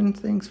Jonathan,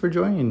 thanks for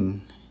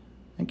joining.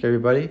 Thank you,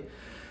 everybody.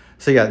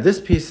 So yeah, this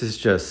piece is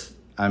just,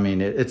 I mean,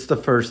 it's the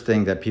first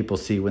thing that people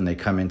see when they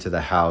come into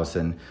the house.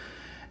 And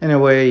in a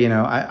way, you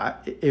know,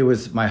 it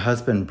was my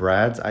husband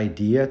Brad's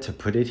idea to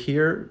put it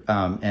here.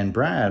 And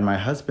Brad, my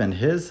husband,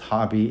 his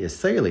hobby is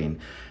sailing.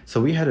 So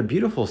we had a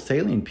beautiful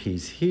sailing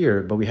piece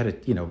here, but we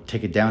had to, you know,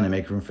 take it down and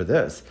make room for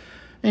this.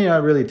 And, you know,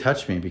 it really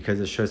touched me because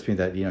it shows me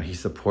that, you know,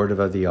 he's supportive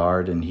of the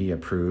art and he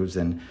approves.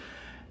 And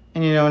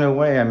you know, in a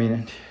way, I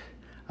mean,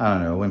 I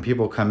don't know, when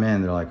people come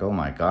in, they're like, oh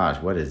my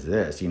gosh, what is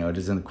this? You know, it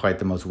isn't quite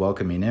the most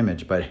welcoming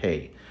image, but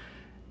hey,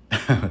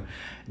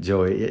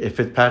 Joey, if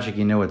Fitzpatrick,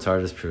 you know it's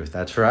artist proof.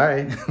 That's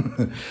right.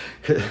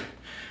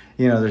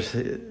 You know,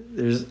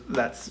 there's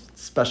that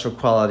special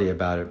quality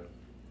about it.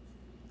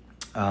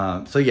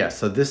 So yeah,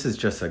 so this is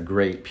just a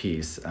great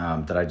piece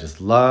that I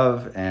just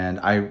love. And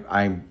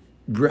I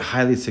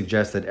highly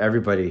suggest that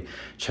everybody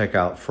check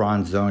out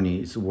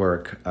Franzoni's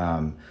work,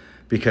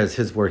 because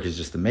his work is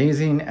just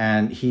amazing,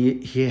 and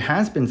he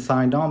has been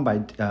signed on by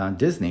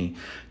Disney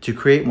to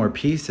create more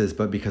pieces,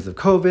 but because of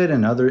COVID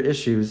and other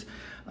issues,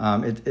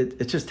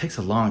 it just takes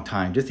a long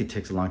time. Disney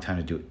takes a long time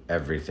to do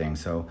everything,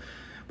 so,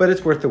 but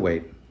it's worth the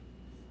wait.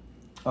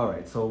 All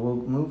right, so we'll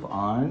move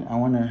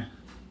on.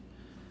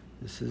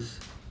 This is,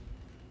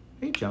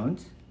 hey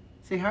Jones,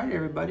 say hi to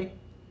everybody.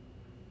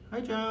 Hi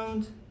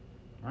Jones.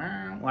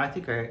 Well, I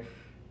think I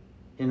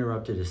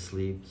interrupted his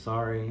sleep,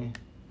 sorry.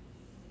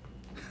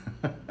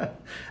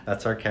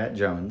 That's our cat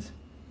Jones.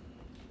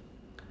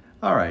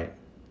 All right,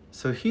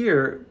 so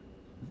here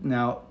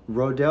now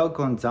Rodel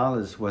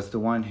Gonzalez was the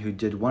one who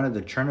did one of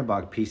the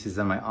Chernobog pieces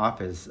in my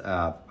office,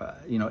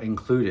 you know,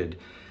 included.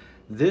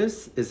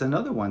 This is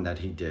another one that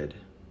he did.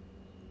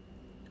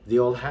 The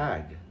Old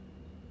Hag,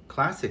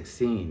 classic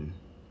scene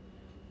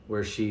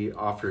where she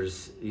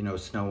offers, you know,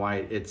 Snow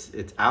White.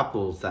 It's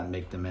apples that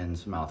make the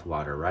men's mouth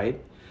water, right?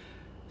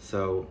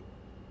 So.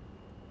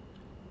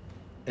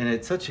 And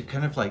it's such a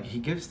kind of like, he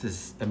gives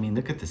this, I mean,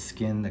 look at the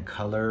skin, the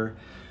color.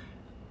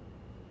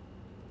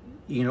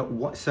 You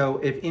know, so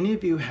if any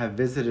of you have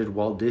visited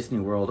Walt Disney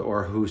World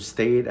or who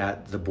stayed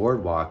at the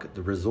boardwalk,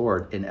 the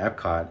resort in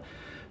Epcot,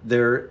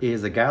 there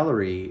is a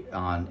gallery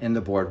in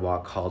the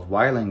boardwalk called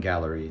Wyland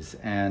Galleries.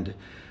 And,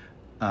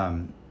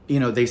 you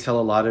know, they sell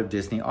a lot of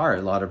Disney art,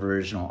 a lot of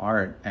original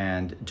art.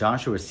 And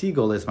Joshua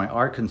Siegel is my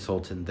art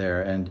consultant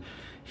there. And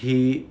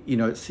he, you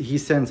know, he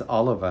sends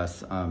all of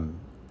us,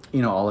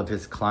 you know, all of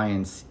his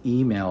clients'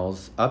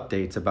 emails,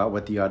 updates about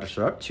what the artists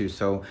are up to.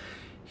 So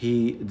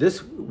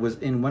this was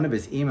in one of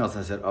his emails.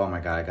 I said, oh my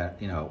God, I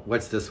got, you know,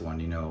 what's this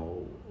one? You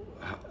know,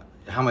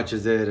 how much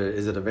is it?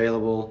 Is it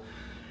available?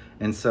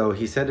 And so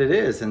he said it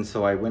is. And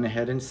so I went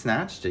ahead and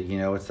snatched it. You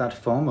know, it's not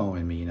FOMO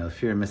in me, you know,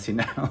 fear of missing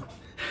out.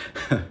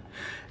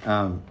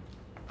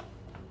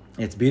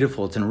 It's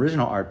beautiful. It's an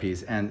original art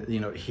piece. And, you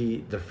know,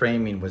 the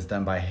framing was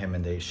done by him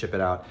and they ship it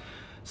out.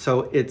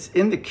 So it's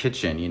in the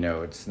kitchen, you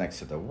know, it's next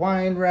to the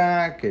wine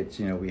rack. It's,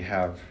 you know, we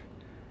have,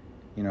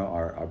 you know,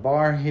 our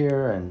bar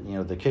here and, you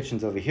know, the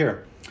kitchen's over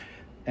here.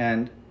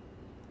 And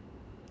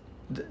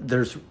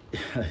there's,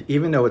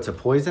 even though it's a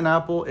poison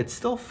apple, it's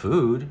still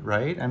food,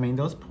 right? I mean,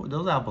 those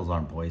apples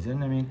aren't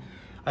poison. I mean,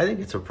 I think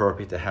it's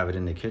appropriate to have it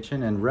in the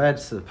kitchen. And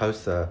red's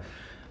supposed to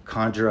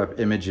conjure up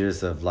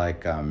images of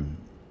like,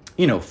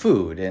 you know,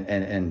 food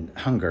and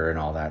hunger and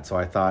all that. So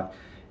I thought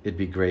it'd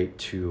be great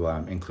to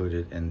include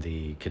it in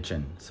the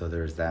kitchen. So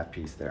there's that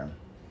piece there.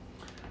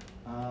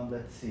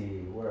 Let's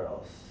see, where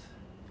else?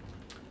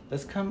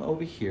 Let's come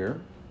over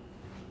here.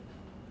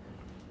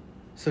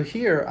 So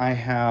here I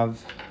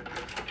have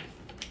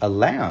a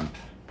lamp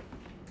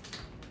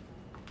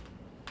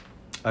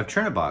of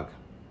Chernobog.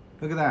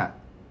 Look at that.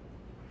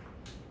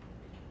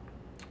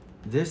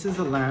 This is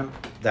a lamp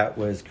that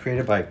was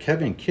created by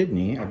Kevin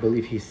Kidney. I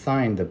believe he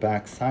signed the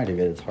back side of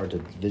it. It's hard to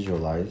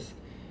visualize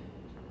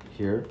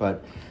here,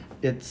 but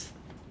it's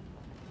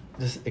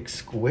this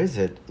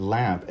exquisite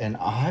lamp, and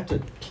I'll have to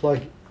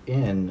plug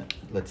in,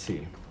 let's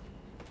see.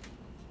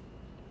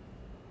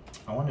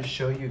 I want to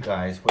show you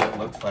guys what it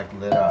looks like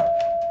lit up.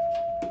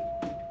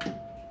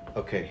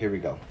 Okay, here we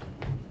go.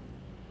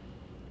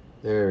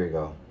 There we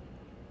go.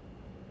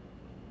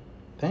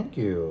 Thank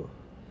you.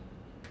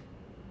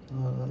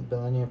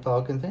 Melanie and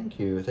Falcon, thank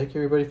you. Thank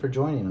you everybody for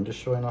joining. I'm just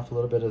showing off a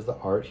little bit of the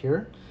art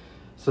here.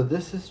 So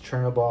this is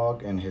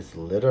Chernobog and his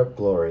lit up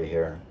glory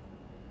here.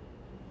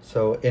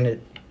 So, and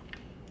it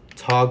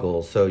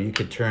toggles, so you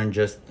could turn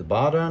just the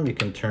bottom, you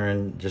can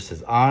turn just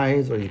his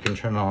eyes, or you can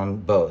turn on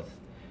both.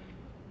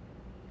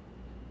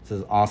 It's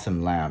an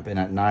awesome lamp, and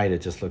at night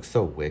it just looks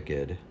so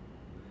wicked.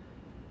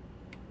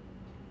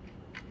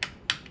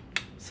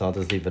 So I'll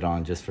just leave it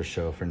on just for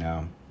show for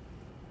now.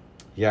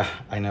 Yeah,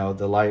 I know,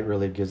 the light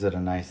really gives it a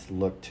nice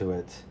look to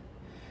it.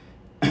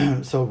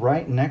 So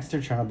right next to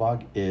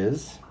Chernobog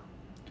is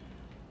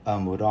a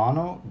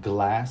Murano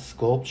glass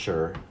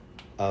sculpture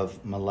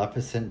of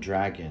Maleficent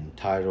Dragon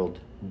titled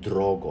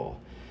Drogo.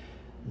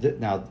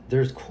 Now,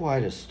 there's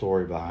quite a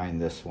story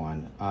behind this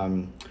one.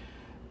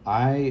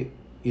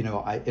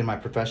 In my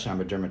profession, I'm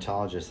a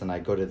dermatologist, and I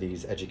go to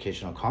these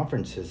educational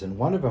conferences, and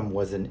one of them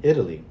was in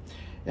Italy.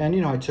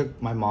 And, I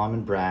took my mom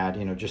and Brad,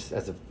 just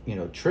as a,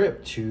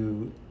 trip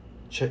to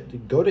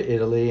go to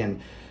Italy.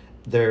 And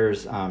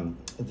there's,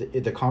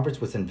 the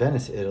conference was in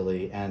Venice,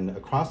 Italy, and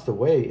across the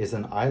way is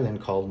an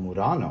island called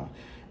Murano.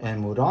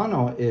 And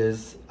Murano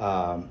is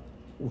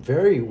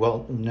very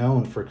well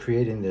known for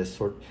creating this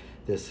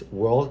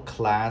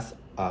world-class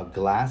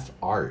glass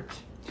art.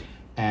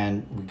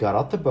 And we got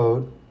out the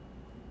boat,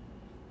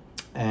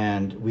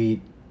 and we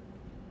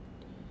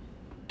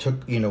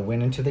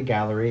went into the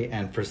gallery,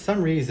 and for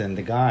some reason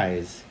the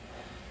guys,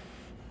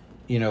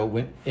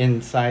 went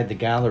inside the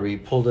gallery,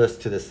 pulled us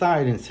to the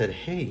side and said,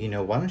 hey,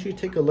 why don't you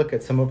take a look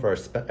at some of our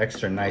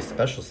extra nice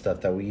special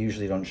stuff that we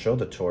usually don't show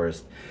the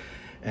tourists.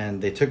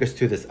 And they took us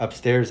to this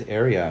upstairs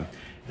area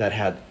that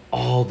had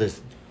all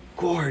this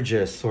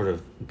gorgeous sort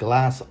of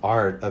glass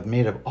art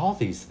made of all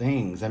these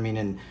things. I mean,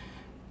 and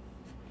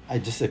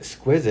just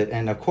exquisite.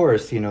 And of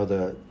course,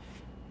 the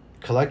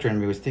collector in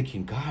me was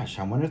thinking, gosh,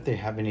 I wonder if they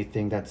have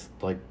anything that's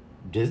like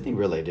Disney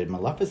related,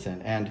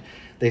 Maleficent. And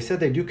they said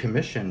they do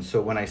commission.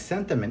 So when I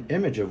sent them an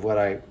image of what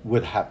I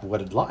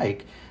would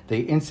like, they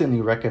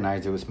instantly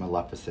recognized it was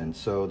Maleficent.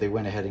 So they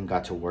went ahead and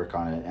got to work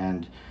on it.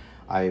 And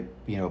I,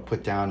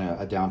 put down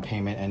a down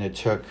payment, and it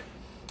took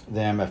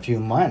them a few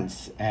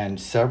months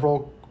and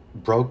several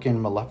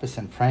broken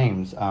Maleficent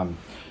frames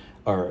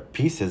or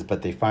pieces,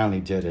 but they finally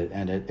did it,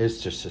 and it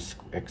is just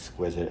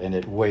exquisite, and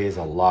it weighs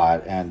a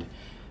lot, and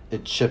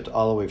it shipped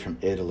all the way from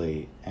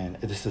Italy, and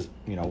this is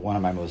one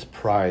of my most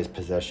prized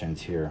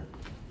possessions here.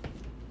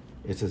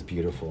 It's just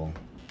beautiful.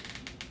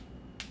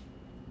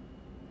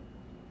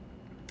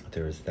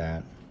 There's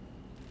that.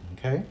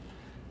 Okay,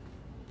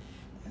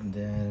 and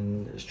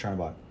then there's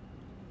Chernobog.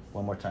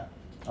 One more time.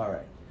 All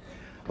right.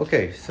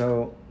 Okay,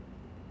 so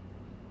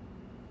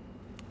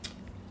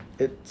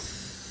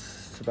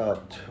it's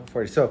about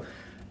 40. So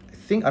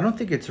I don't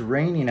think it's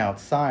raining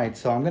outside,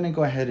 so I'm gonna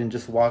go ahead and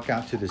just walk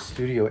out to the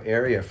studio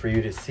area for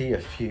you to see a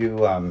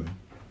few of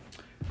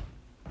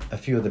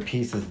the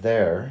pieces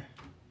there.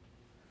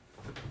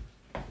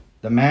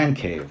 The man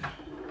cave.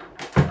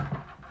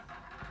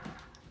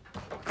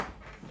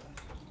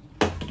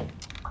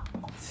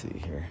 Let's see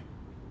here.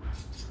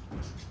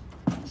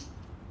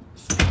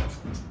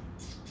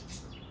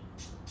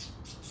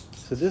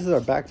 So this is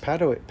our back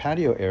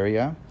patio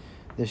area.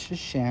 This is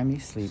Shammy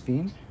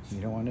sleeping.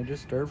 You don't want to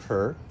disturb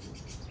her.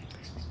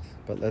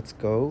 But let's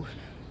go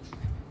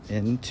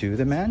into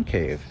the man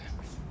cave.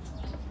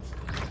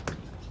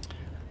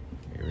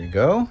 Here we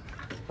go.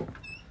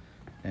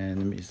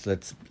 And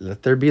let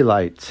there be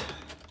light.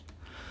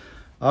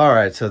 All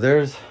right, so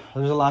there's a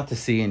lot to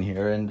see in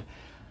here, and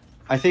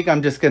I think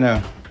I'll just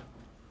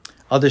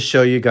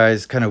show you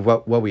guys kind of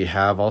what we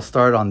have. I'll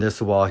start on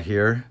this wall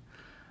here.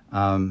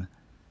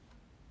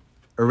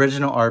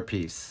 Original art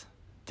piece,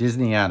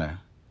 Disneyana.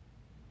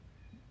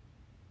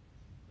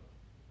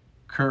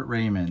 Kurt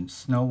Raymond,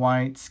 Snow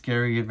White,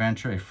 Scary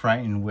Adventure, A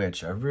Frightened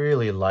Witch. I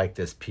really like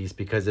this piece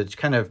because it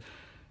kind of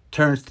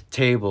turns the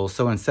table.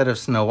 So instead of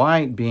Snow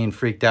White being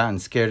freaked out and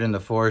scared in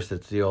the forest,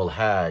 it's the old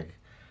hag.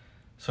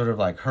 Sort of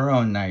like her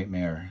own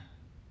nightmare.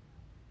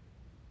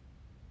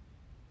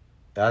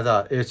 I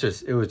thought it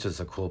was just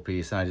a cool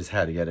piece, and I just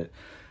had to get it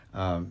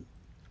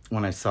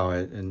when I saw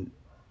it. And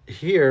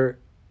here,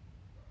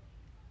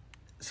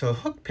 so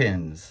Hook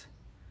Pins.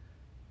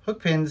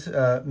 Hook Pins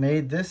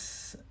made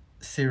this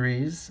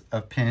series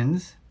of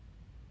pins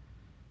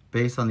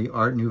based on the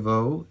Art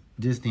Nouveau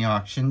Disney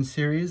auction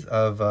series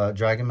of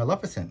Dragon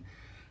Maleficent,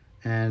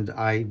 and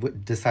I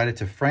decided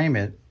to frame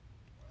it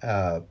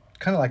kind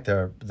of like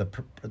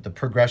the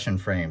progression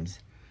frames: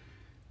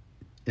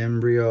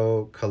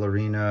 embryo,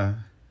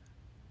 colorina,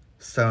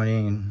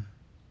 stoning,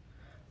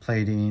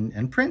 plating,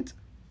 and print.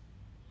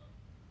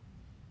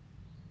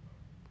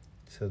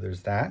 So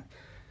there's that.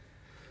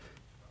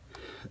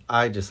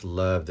 I just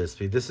love this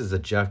piece. This is a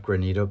Jeff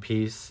Granito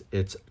piece.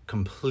 It's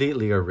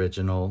completely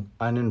original,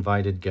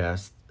 uninvited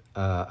guest.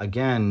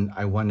 Again,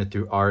 I won it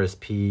through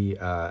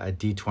RSP at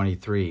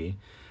D23.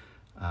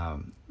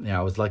 Yeah,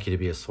 I was lucky to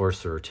be a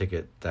sorcerer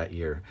ticket that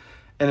year,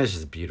 and it's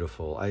just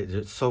beautiful.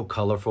 It's so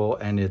colorful,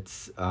 and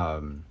it's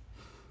a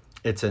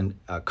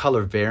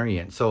color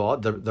variant. So all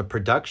the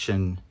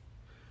production,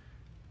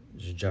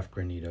 Jeff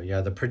Granito.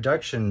 Yeah, the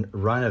production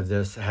run of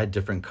this had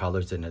different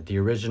colors in it. The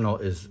original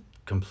is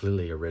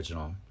completely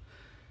original.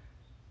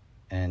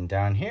 And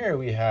down here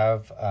we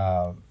have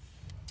the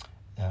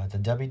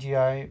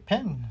WGI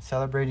pin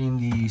celebrating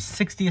the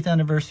 60th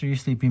anniversary of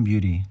Sleeping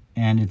Beauty,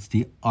 and it's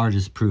the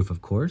artist proof,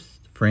 of course,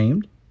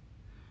 framed.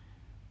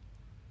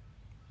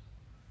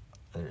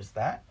 there's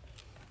that.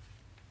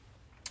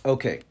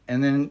 Okay,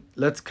 and then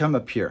let's come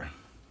up here.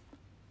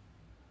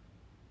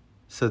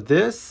 So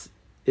this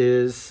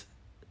is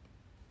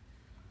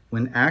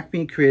when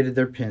Acme created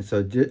their pin. So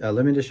a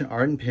limited edition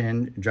art and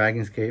pin,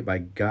 Dragon's Gate by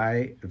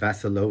Guy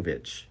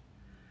Vasilovich.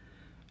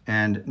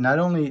 And not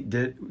only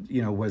did,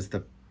 was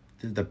the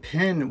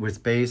pin was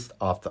based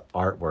off the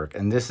artwork,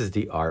 and this is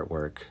the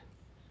artwork.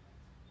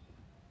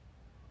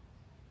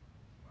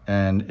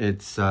 And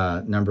it's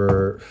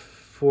number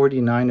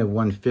 49 of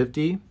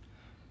 150.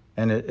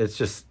 And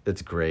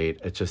it's great.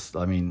 It's just,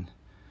 I mean,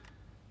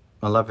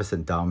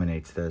 Maleficent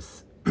dominates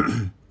this.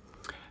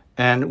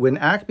 And when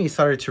Acme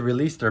started to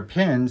release their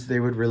pins, they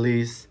would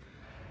release,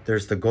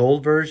 there's the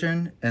gold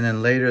version, and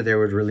then later they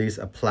would release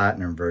a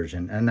platinum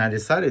version. And I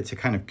decided to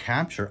kind of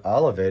capture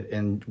all of it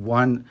in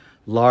one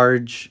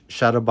large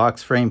shadow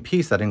box frame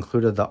piece that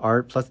included the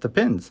art plus the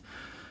pins.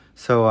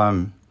 So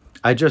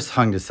I just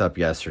hung this up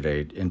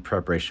yesterday in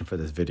preparation for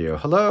this video.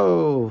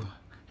 Hello,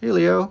 hey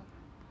Leo.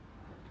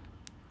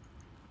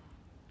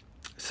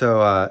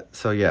 So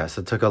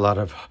it took a lot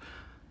of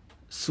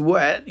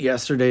sweat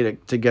yesterday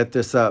to get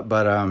this up,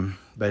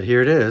 but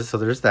here it is. So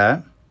there's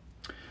that.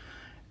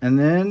 And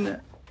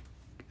then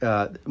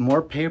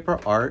more paper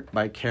art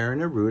by Karen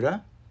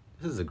Aruda.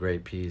 This is a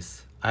great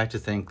piece. I have to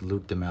thank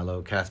Luke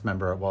DeMello, cast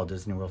member at Walt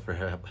Disney World, for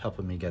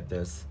helping me get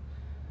this.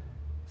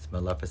 It's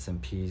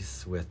Maleficent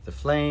piece with the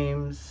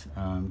flames,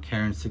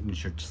 Karen's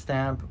signature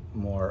stamp,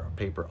 more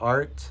paper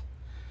art.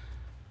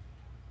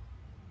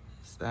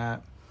 Is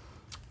that.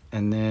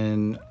 And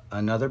then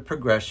another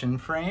progression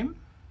frame,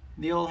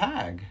 the old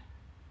hag.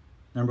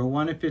 Number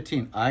 1 of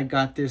 15. I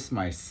got this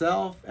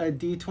myself at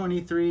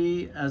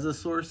D23 as a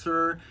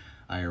sorcerer.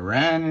 I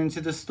ran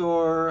into the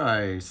store.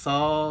 I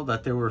saw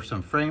that there were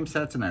some frame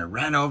sets, and I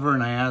ran over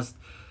and I asked,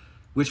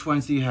 which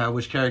ones do you have,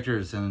 which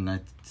characters? And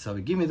so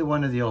give me the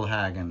one of the old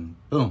hag, and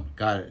boom,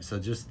 got it. So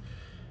just,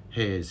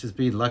 hey, it's just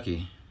being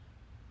lucky.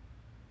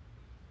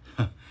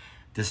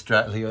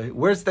 Distraught Leo,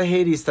 where's the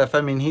Hades stuff?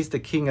 I mean, he's the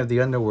king of the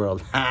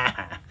underworld.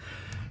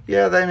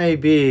 Yeah, that may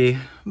be,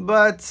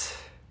 but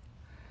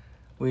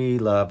we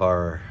love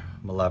our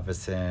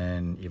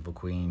Maleficent, Evil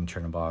Queen,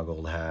 Chernabog,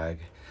 Old Hag.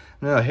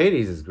 No,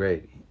 Hades is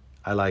great.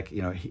 I like,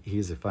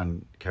 he's a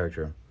fun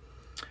character.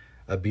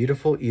 A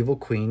Beautiful Evil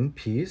Queen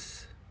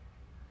piece.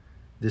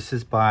 This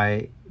is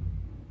by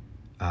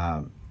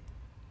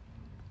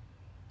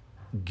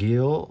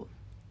Gil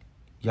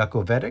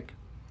Yakovetic.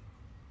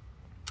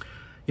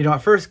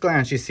 At first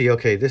glance, you see,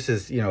 okay, this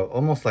is,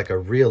 almost like a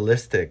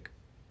realistic,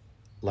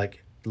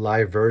 like,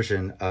 live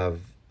version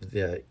of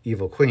the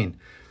Evil Queen.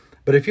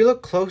 But if you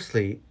look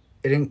closely,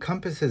 it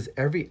encompasses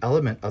every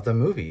element of the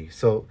movie.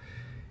 So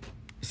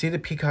you see the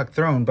peacock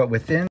throne, but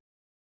within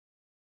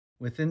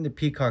the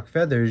peacock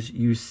feathers,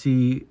 you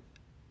see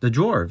the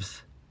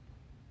dwarves.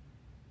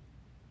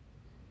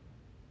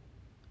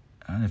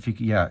 And if you,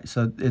 yeah,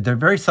 so they're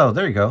very subtle.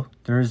 There you go.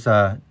 There's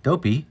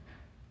Dopey.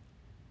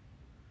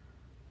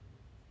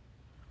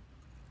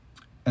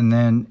 And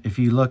then if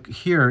you look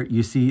here,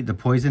 you see the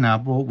poison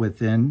apple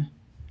within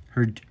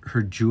her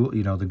jewel,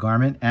 the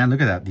garment. And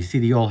look at that. You see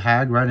the old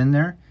hag right in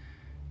there?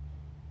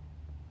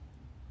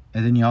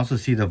 And then you also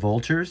see the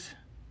vultures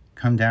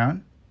come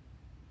down.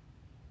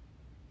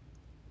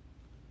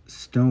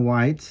 Snow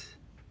White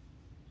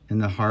in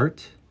the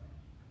heart,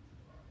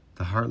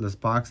 the heartless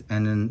box,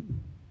 and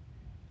then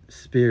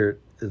Spirit,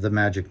 the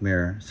magic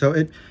mirror. So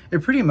it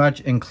pretty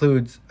much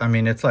includes, I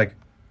mean, it's like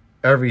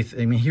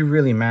everything. I mean, he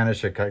really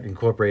managed to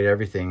incorporate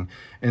everything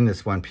in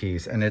this one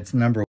piece. And it's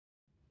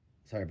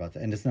sorry about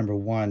that. And it's number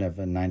 1 of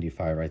a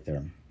 95 right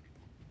there.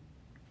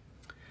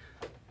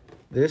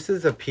 This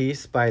is a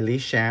piece by Li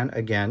Shan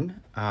again.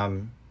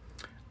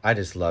 I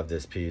just love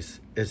this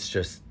piece. It's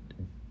just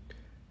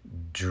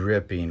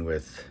dripping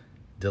with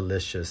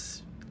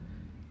delicious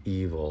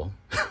evil.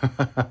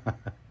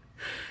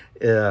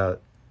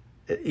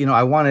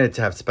 I wanted it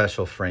to have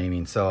special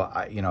framing. So,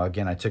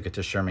 again, I took it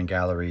to Sherman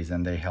Galleries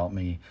and they helped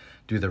me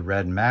do the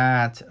red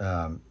matte,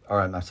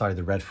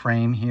 the red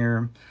frame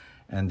here,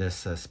 and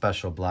this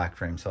special black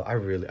frame. So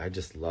I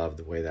just love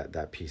the way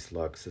that piece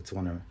looks. It's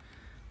one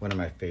of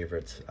my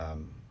favorites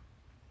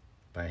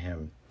by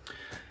him.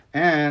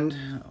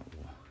 And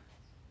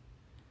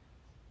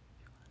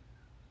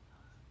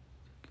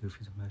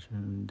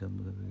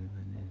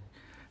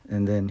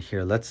then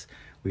here,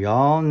 we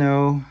all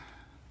know.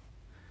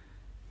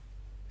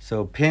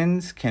 So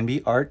pins can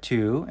be art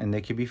too, and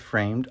they can be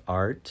framed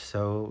art.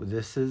 So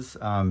this is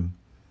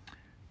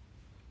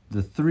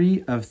the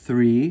 3 of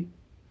 3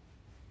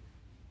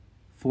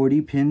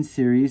 40 pin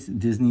series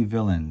Disney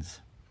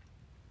villains.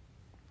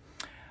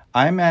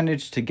 I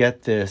managed to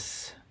get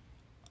this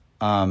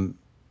on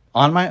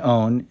my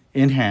own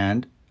in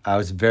hand. I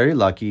was very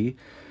lucky.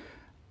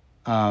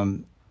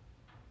 When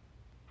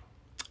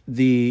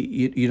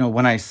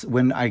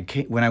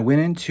I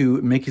went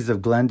into Mickey's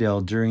of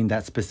Glendale during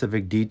that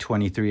specific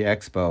D23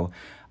 Expo,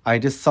 I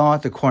just saw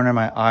at the corner of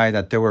my eye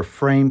that there were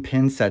frame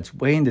pin sets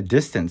way in the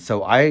distance.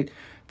 So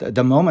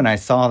the moment I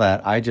saw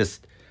that,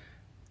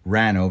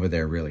 ran over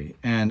there really.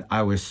 And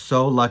I was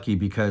so lucky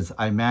because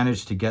I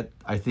managed to get,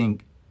 I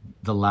think,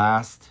 the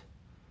last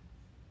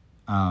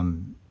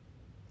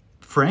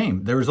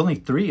frame. There was only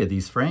 3 of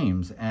these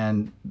frames,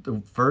 and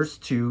the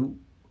first 2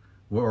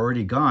 were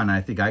already gone.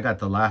 I think I got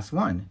the last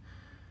one.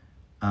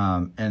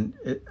 And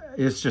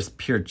it's just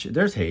pure,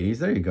 there's Hades.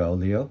 There you go,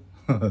 Leo.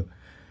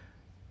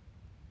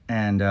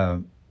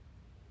 And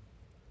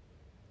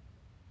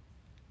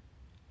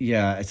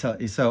yeah,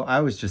 so I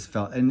was just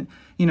felt, and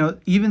you know,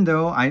 even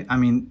though I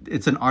mean,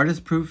 it's an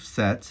artist proof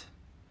set,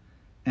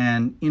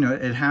 and you know,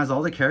 it has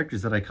all the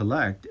characters that I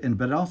collect,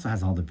 but it also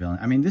has all the villains.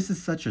 I mean, this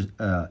is such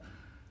a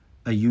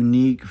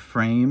unique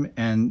frame,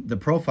 and the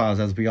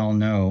profiles, as we all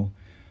know,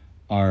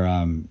 are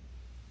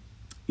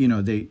you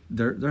know,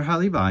 they're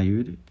highly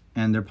valued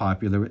and they're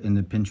popular in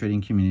the pin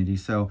trading community.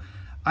 So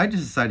I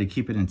just decided to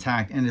keep it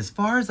intact, and as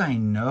far as I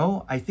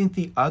know, I think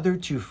the other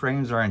 2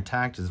 frames are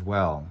intact as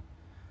well.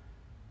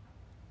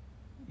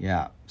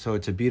 Yeah, so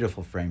it's a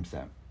beautiful frame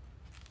set.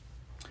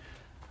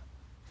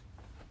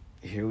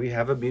 Here we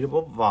have a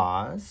beautiful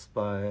vase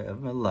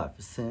of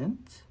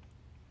Maleficent.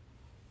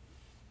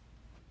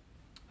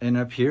 And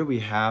up here we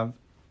have,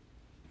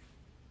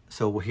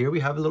 so here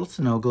we have a little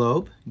snow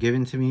globe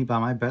given to me by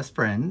my best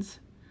friends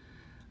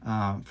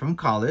from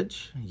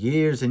college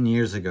years and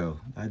years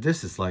ago.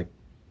 This is like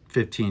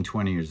 15,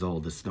 20 years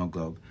old, the snow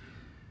globe.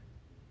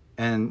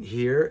 And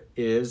here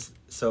is,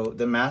 so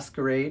the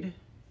Masquerade.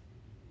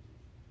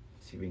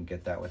 See if we can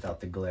get that without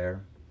the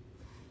glare.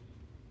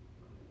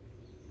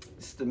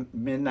 It's the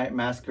Midnight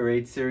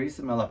Masquerade series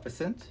of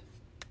Maleficent,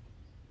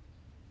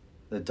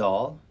 the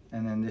doll,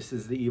 and then this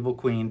is the Evil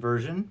Queen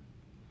version.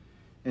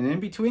 And in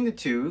between the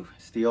 2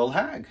 is the Old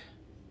Hag.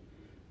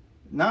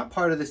 Not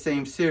part of the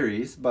same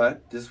series,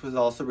 but this was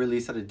also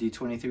released at a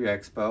D23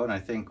 Expo, and I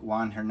thank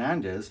Juan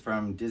Hernandez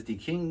from Disney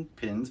King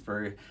Pins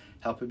for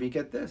helping me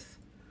get this.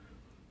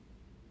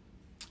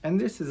 And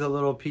this is a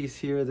little piece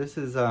here. This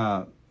is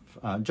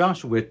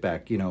Josh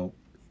Whitbeck. You know,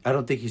 I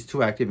don't think he's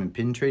too active in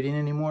pin trading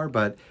anymore,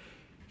 but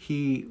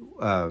he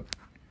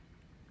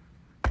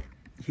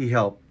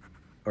helped,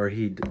 or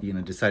he, you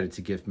know, decided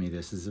to gift me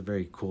this. This is a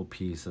very cool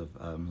piece of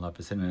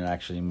Maleficent, and it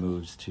actually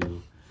moves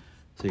to,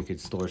 so you could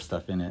store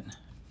stuff in it.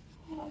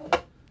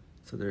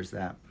 So there's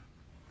that.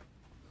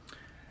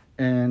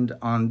 And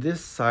on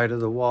this side of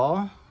the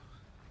wall,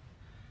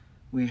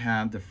 we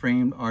have the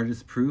framed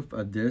artist proof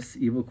of this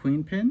Evil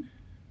Queen pin.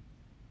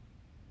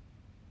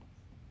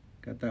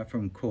 Got that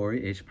from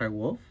Corey H. Pie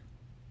Wolf.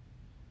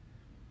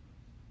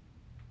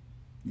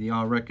 Do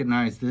y'all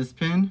recognize this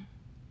pin?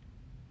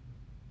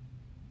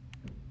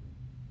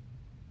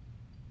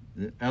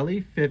 The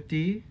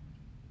LE50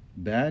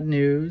 Bad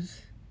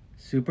News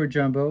Super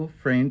Jumbo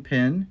framed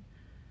pin.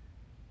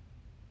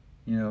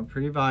 You know,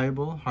 pretty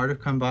valuable, hard to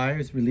come by. It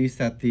was released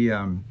at the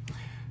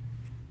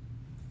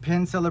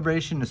Pin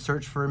Celebration, A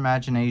Search for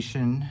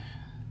Imagination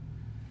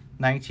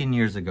 19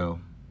 years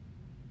ago,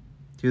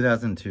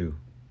 2002.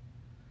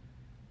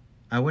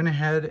 I went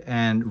ahead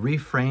and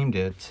reframed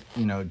it,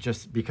 you know,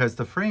 just because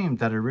the frame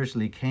that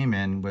originally came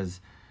in was,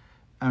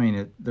 I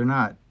mean,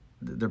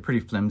 they're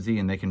pretty flimsy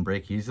and they can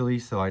break easily,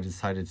 so I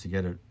decided to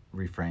get it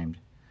reframed.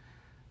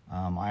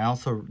 I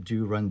also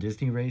do run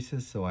Disney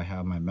races, so I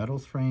have my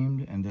medals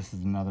framed, and this is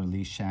another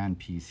Li Shan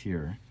piece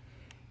here.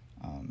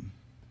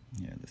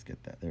 Yeah, let's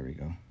get that, there we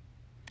go,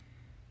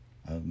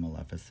 of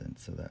Maleficent,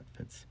 so that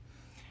fits.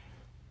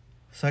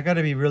 So I got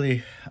to be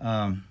really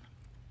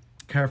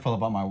careful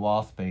about my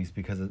wall space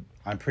because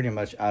I'm pretty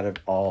much out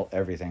of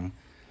everything.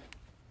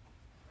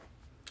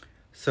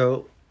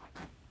 So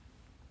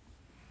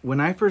when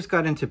I first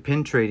got into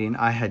pin trading,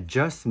 I had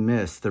just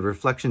missed the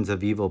Reflections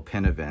of Evil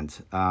pin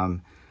event.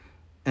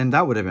 And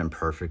that would have been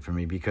perfect for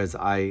me because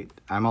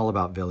I'm all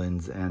about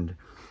villains, and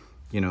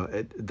you know,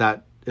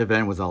 that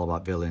event was all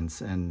about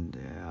villains, and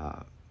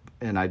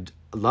I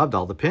loved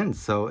all the pins.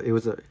 So it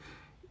was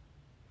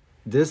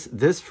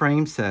this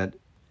frame set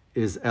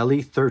is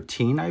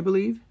LE13, I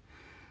believe.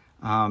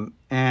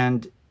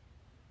 And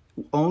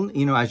only,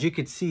 you know, as you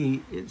could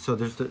see, so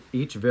there's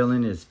each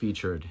villain is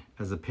featured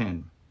as a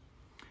pin,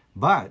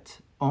 but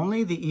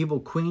only the Evil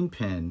Queen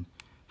pin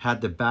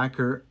had the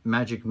backer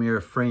magic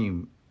mirror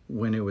frame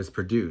when it was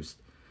produced.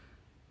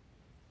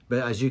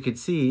 But as you could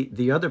see,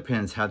 the other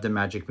pins had the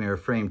magic mirror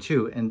frame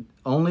too, and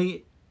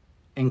only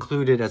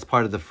included as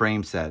part of the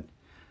frame set.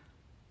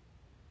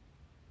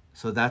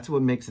 So that's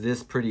what makes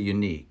this pretty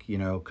unique, you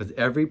know, because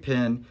every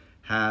pin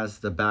has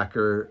the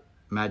backer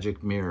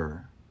magic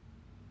mirror,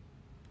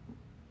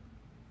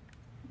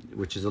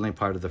 which is only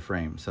part of the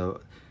frame.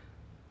 So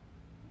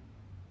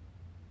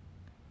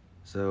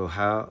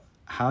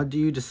how do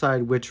you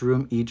decide which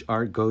room each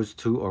art goes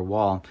to or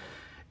wall?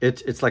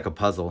 It's like a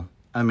puzzle.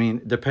 I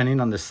mean, depending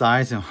on the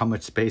size and how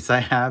much space I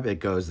have, it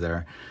goes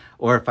there.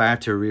 Or if I have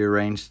to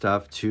rearrange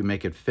stuff to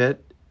make it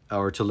fit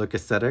or to look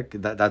aesthetic,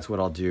 that's what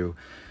I'll do.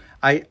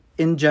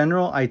 In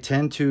general, I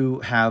tend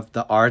to have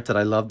the art that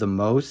I love the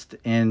most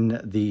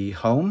in the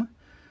home,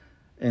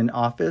 in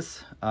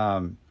office.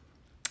 And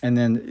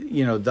then,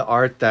 you know, the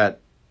art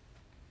that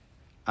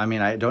I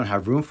mean, I don't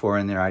have room for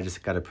in there. I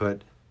just got to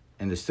put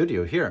in the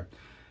studio here.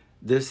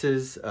 This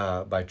is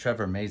by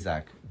Trevor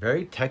Mazak.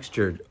 Very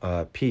textured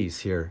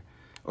piece here,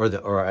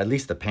 or at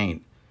least the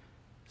paint.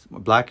 It's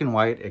black and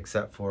white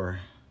except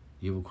for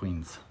Evil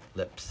Queen's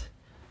lips.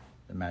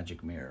 The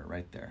magic mirror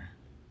right there.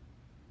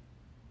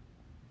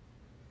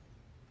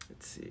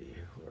 Let's see,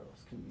 where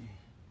else can we...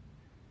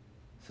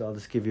 So I'll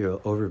just give you an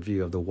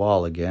overview of the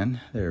wall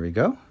again. There we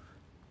go.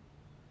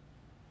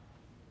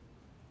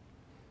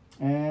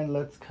 And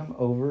let's come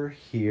over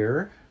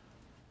here.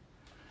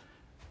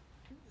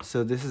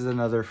 So this is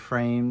another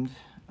framed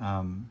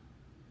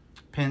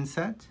pin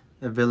set,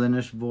 The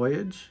Villainish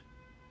Voyage.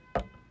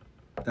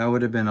 That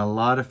would have been a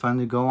lot of fun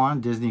to go on.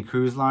 Disney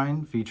Cruise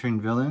Line featuring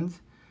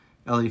villains.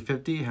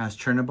 LE50 has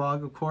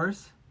Chernabog, of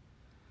course,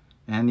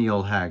 and the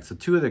Old Hag. So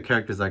two of the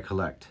characters I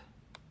collect.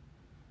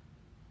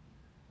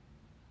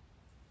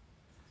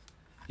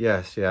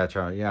 Yes, yeah,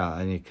 Charlie, yeah,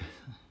 I need...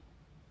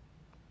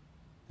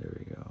 There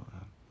we go.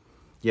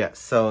 Yes,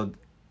 so...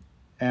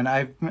 And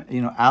I've,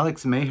 you know,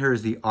 Alex Maher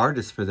is the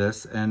artist for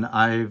this, and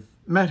I've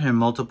met him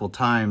multiple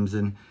times,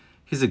 and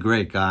he's a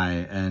great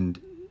guy, and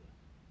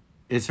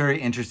it's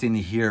very interesting to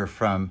hear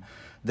from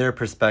their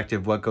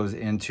perspective what goes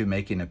into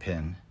making a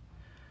pin.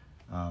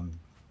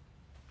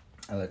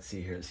 Let's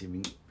see here, see if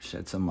we can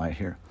shed some light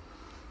here.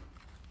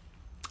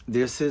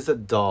 This is a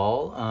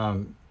doll,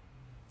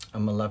 a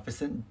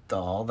Maleficent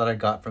doll that I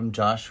got from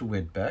Josh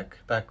Whitbeck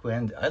back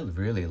when. I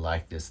really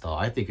like this doll.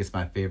 I think it's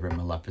my favorite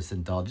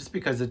Maleficent doll just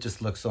because it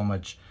just looks so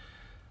much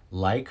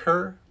like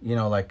her, you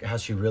know, like how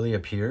she really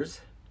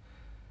appears.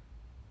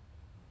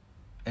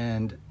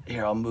 And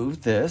here, I'll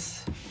move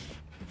this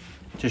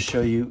to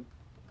show you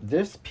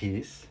this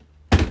piece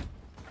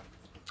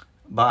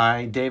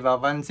by Dave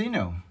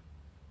Alvanzino.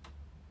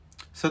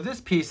 So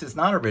this piece is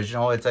not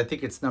original. I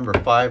think it's number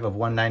 5 of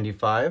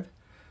 195,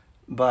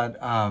 but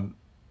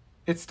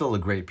it's still a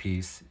great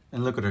piece.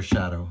 And look at her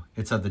shadow.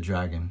 It's of the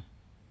dragon.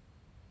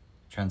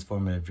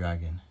 Transformative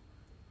dragon.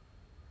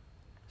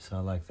 So I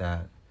like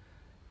that.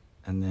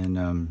 And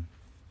then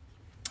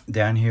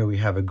down here we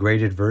have a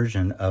graded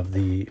version of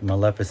the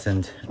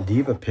Maleficent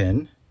Diva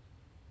pin.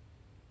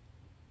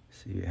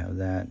 So you have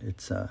that.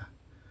 It's got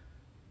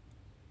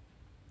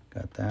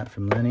that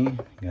from Lenny.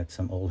 Got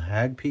some Old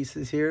Hag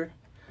pieces here.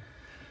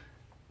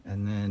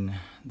 And then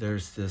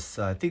there's this,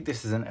 I think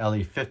this is an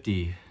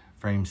LE50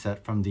 frame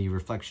set from the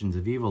Reflections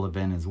of Evil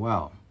event as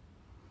well.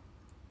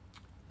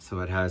 So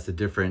it has the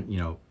different, you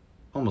know,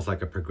 almost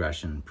like a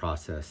progression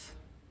process,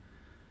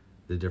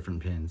 the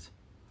different pins.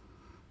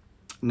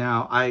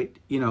 Now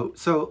you know,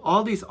 so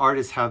all these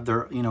artists have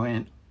their, you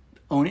know,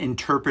 own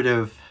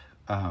interpretive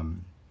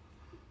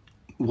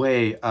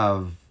way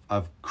of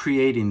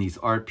creating these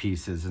art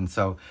pieces. And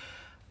so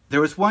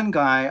there was one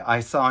guy I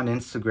saw on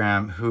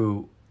Instagram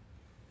who,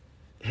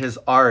 his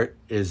art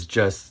is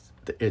just,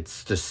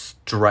 it's just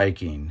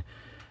striking.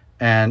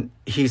 And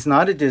he's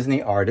not a Disney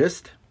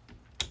artist.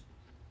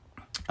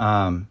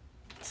 Let's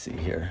see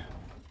here.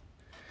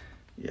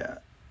 Yeah.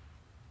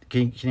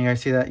 Can you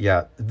guys see that?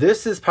 Yeah.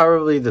 This is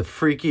probably the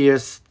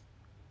freakiest,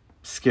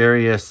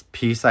 scariest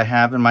piece I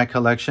have in my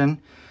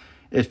collection.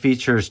 It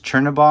features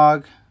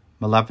Chernabog,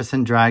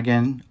 Maleficent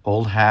Dragon,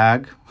 Old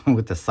Hag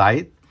with the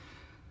scythe,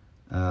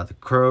 the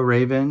Crow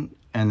Raven,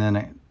 and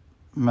then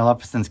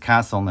Maleficent's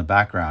castle in the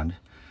background.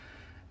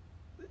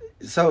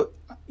 So,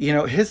 you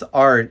know, his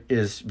art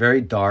is very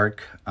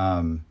dark,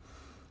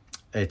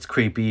 it's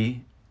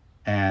creepy,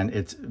 and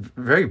it's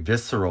very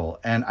visceral.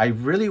 And I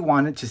really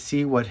wanted to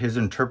see what his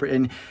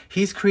and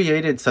he's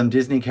created some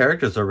Disney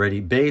characters already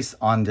based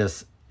on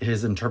this,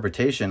 his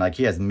interpretation. Like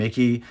he has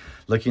Mickey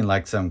looking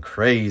like some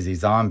crazy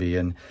zombie,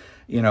 and,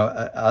 you know,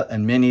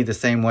 and Minnie the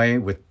same way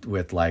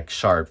with like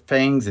sharp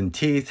fangs and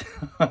teeth.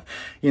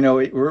 You know,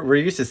 we're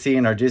used to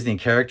seeing our Disney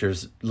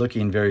characters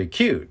looking very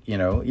cute, you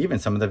know, even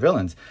some of the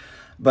villains.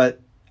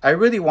 But I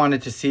really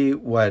wanted to see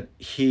what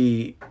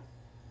he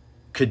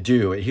could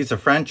do. He's a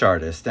French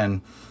artist,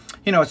 and,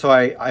 you know, so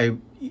I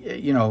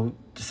you know,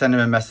 sent him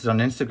a message on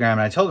Instagram,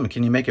 and I told him,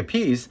 can you make a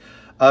piece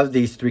of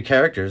these 3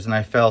 characters? And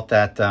I felt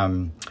that,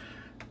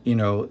 you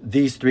know,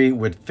 these 3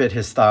 would fit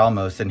his style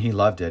most, and he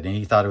loved it, and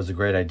he thought it was a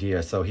great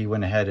idea. So he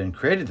went ahead and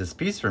created this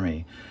piece for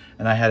me,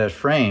 and I had it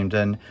framed.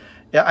 And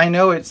yeah, I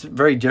know it's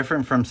very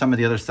different from some of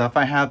the other stuff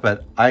I have,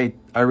 but I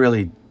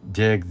really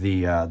dig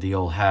the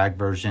Old Hag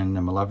version,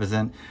 the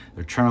Maleficent.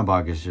 The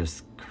Chernabog is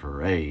just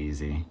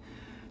crazy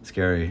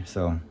scary.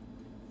 So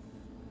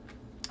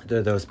there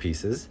are those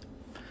pieces.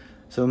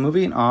 So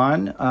moving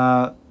on,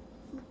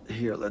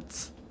 here,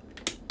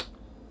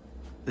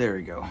 there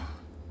we go.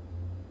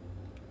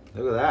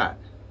 Look at that.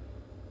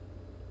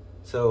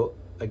 So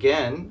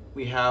again,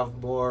 we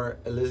have more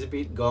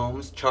Elizabeth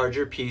Gomes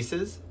Charger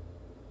pieces.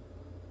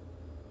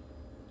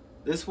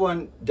 This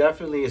one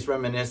definitely is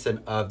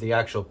reminiscent of the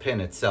actual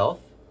pin itself.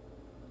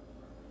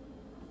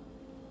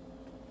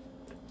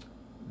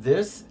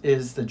 This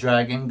is the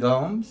Dragon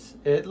Gomes.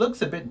 It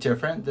looks a bit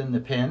different than the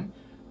pin.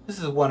 This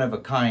is one of a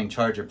kind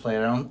Charger plate.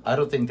 I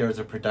don't think there was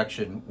a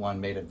production one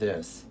made of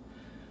this.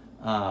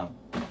 And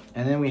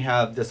then we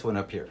have this one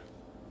up here.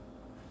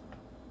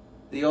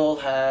 the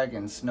Old Hag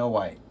and Snow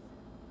White.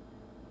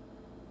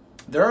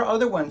 There are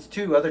other ones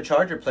too, other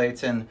charger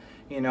plates, and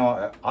you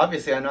know,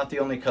 obviously I'm not the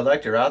only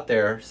collector out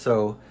there,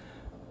 so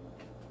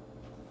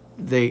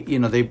they, you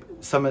know,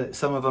 some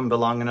of them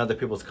belong in other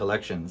people's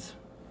collections.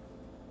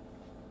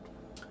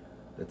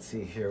 Let's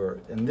see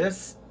here. And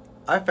this,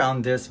 I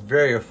found this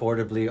very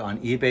affordably on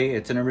eBay.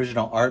 It's an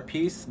original art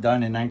piece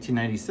done in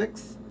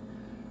 1996,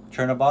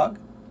 Chernobog.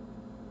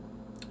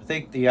 I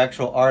think the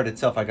actual art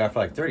itself I got for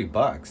like 30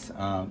 bucks,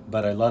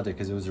 but I loved it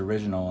because it was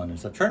original and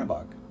it's a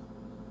Chernobog.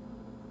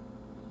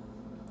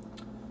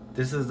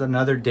 This is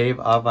another Dave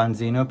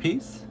Avanzino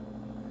piece.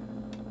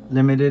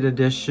 Limited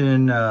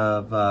edition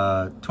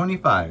of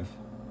 25.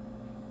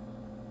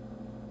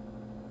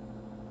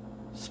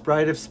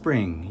 Sprite of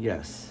Spring,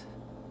 yes.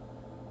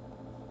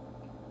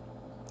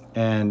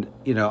 And,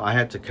 you know, I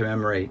had to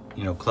commemorate,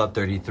 you know, Club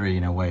 33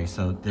 in a way.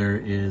 So there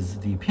is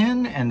the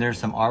pin and there's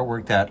some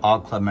artwork that all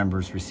club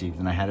members received,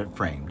 and I had it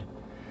framed.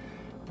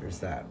 There's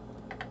that.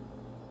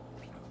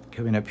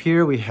 Coming up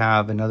here, we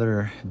have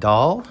another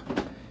doll,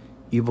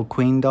 Evil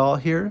Queen doll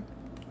here.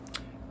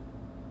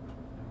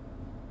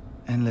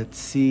 And let's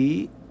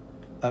see,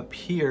 up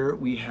here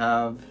we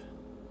have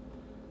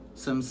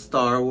some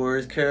Star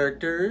Wars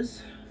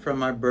characters from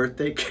my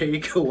birthday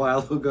cake a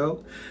while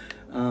ago.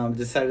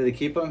 Decided to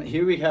keep them.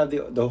 Here we have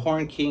the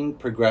Horn King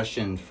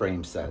progression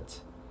frame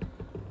set.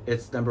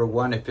 It's number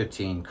 1 of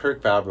 15.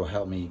 Kirk Favreau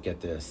helped me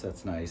get this.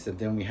 That's nice. And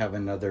then we have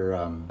another,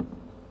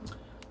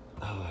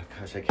 oh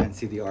gosh, I can't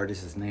see the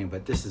artist's name,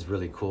 but this is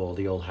really cool.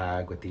 The Old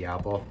Hag with the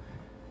apple.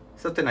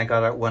 Something I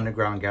got at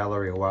Wonderground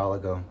Gallery a while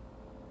ago.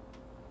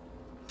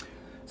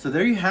 So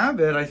there you have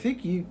it. I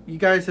think you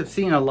guys have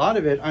seen a lot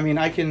of it. I mean,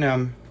 I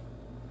can,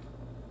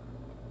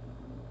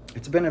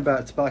 it's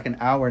about like an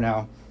hour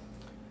now.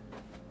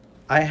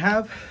 I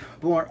have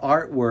more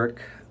artwork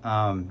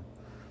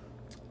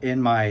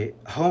in my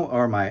home,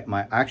 or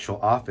my actual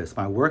office,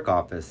 my work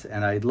office,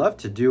 and I'd love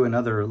to do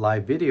another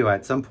live video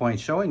at some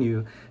point showing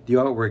you the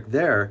artwork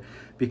there,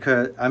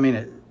 because I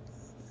mean,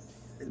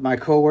 my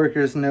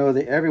coworkers know,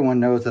 that everyone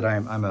knows that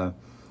I'm a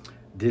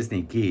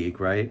Disney geek,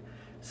 right?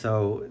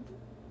 So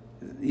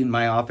in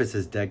my office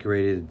is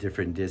decorated with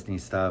different Disney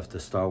stuff, the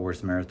Star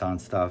Wars marathon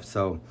stuff.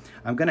 So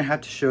I'm gonna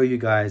have to show you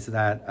guys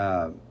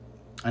that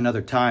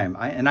another time.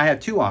 I have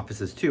 2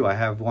 offices too. I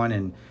have one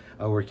in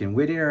I work in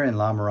Whittier and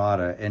La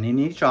Mirada, and in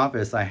each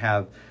office I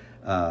have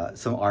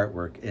some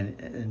artwork,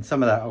 and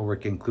some of that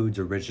artwork includes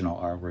original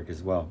artwork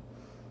as well.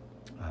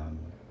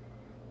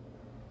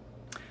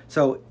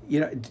 So, you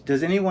know,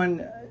 does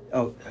anyone,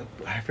 oh,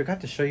 I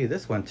forgot to show you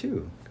this one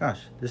too.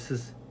 Gosh, this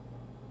is,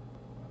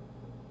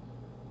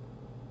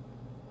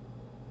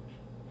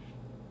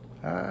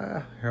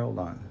 hold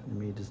on, let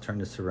me just turn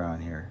this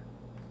around here.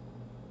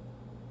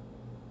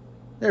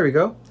 There we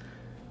go.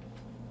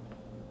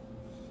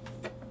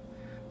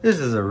 This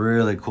is a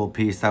really cool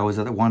piece. I was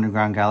at the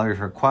Wonderground Gallery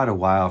for quite a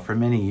while, for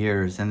many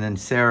years, and then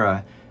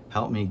Sarah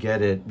helped me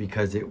get it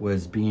because it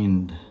was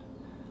being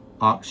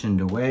auctioned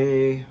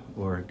away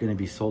or going to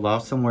be sold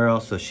off somewhere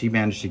else, so she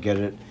managed to get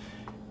it,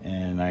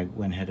 and I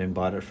went ahead and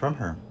bought it from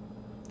her.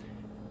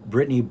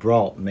 Brittany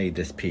Brault made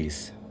this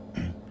piece.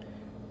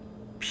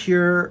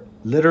 Pure,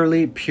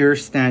 literally pure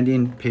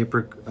standing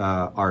paper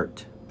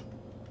art.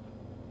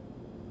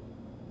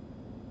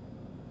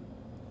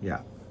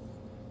 Yeah.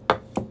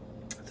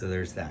 So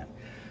there's that.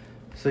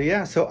 So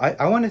yeah, so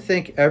I want to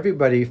thank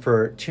everybody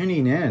for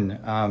tuning in.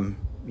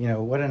 You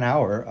know, what an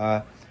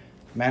hour.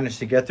 Managed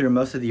to get through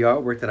most of the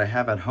artwork that I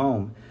have at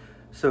home.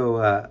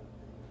 So,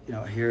 you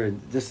know, here,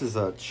 this is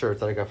a shirt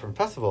that I got from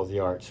Festival of the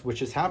Arts,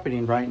 which is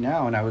happening right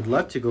now, and I would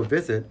love to go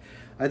visit.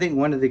 I think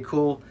one of the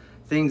cool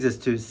things is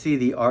to see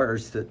the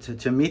artists,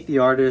 to meet the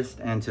artist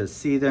and to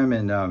see them,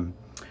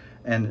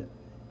 and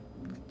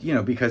you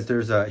know, because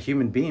there's a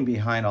human being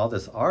behind all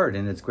this art,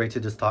 and it's great to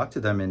just talk to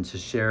them and to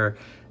share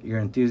your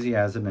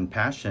enthusiasm and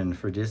passion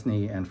for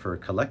Disney and for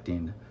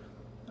collecting.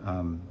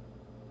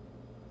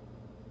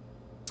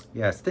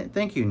 Yes,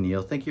 thank you,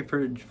 Neil. Thank you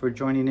for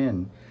joining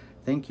in.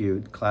 Thank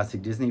you,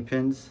 Classic Disney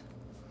Pins.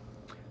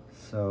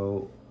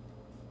 So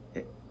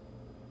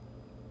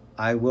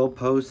I will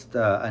post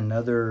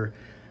another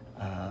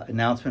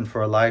announcement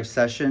for a live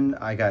session.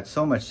 I got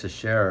so much to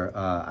share.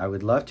 I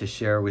would love to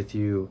share with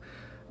you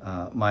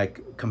my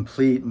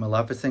complete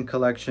Maleficent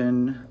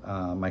collection,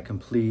 my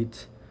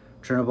complete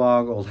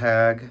Chernobog Old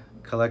Hag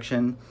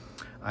collection.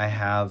 I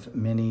have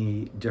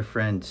many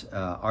different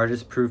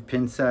artist-proof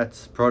pin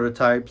sets,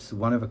 prototypes,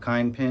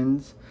 one-of-a-kind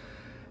pins.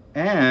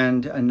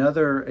 And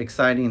another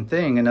exciting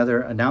thing, another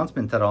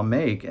announcement that I'll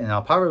make, and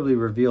I'll probably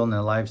reveal in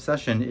a live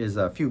session, is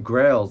a few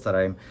grails that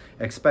I'm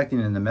expecting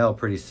in the mail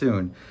pretty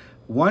soon.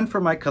 One for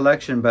my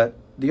collection, but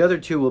the other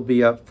 2 will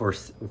be up for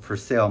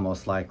sale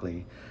most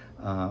likely.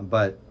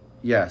 But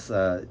yes,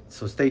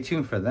 so stay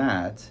tuned for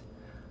that.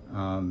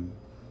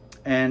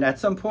 And at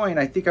some point,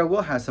 I think I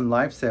will have some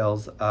live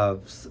sales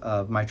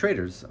of my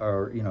traders,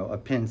 or, you know,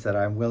 of pins that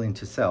I'm willing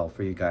to sell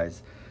for you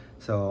guys.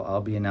 So I'll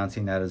be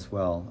announcing that as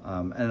well.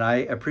 And I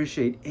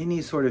appreciate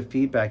any sort of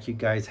feedback you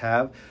guys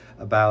have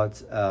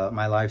about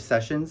my live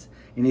sessions,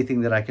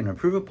 anything that I can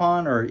improve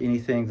upon, or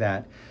anything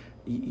that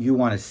you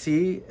want to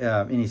see,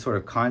 any sort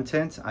of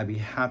content. I'd be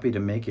happy to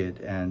make it.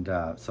 And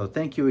so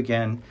thank you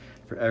again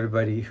for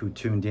everybody who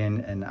tuned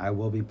in. And I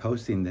will be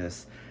posting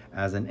this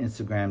as an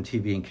Instagram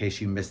TV in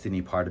case you missed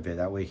any part of it.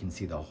 That way you can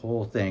see the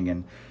whole thing,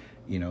 and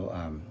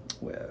when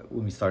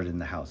we started in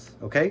the house.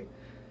 Okay?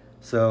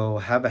 So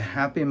have a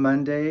happy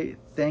Monday.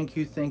 Thank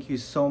you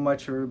so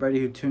much for everybody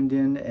who tuned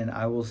in, and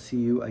I will see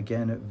you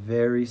again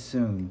very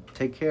soon.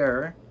 Take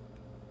care.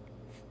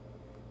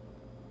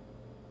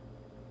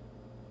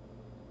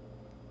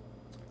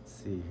 Let's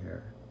see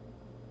here.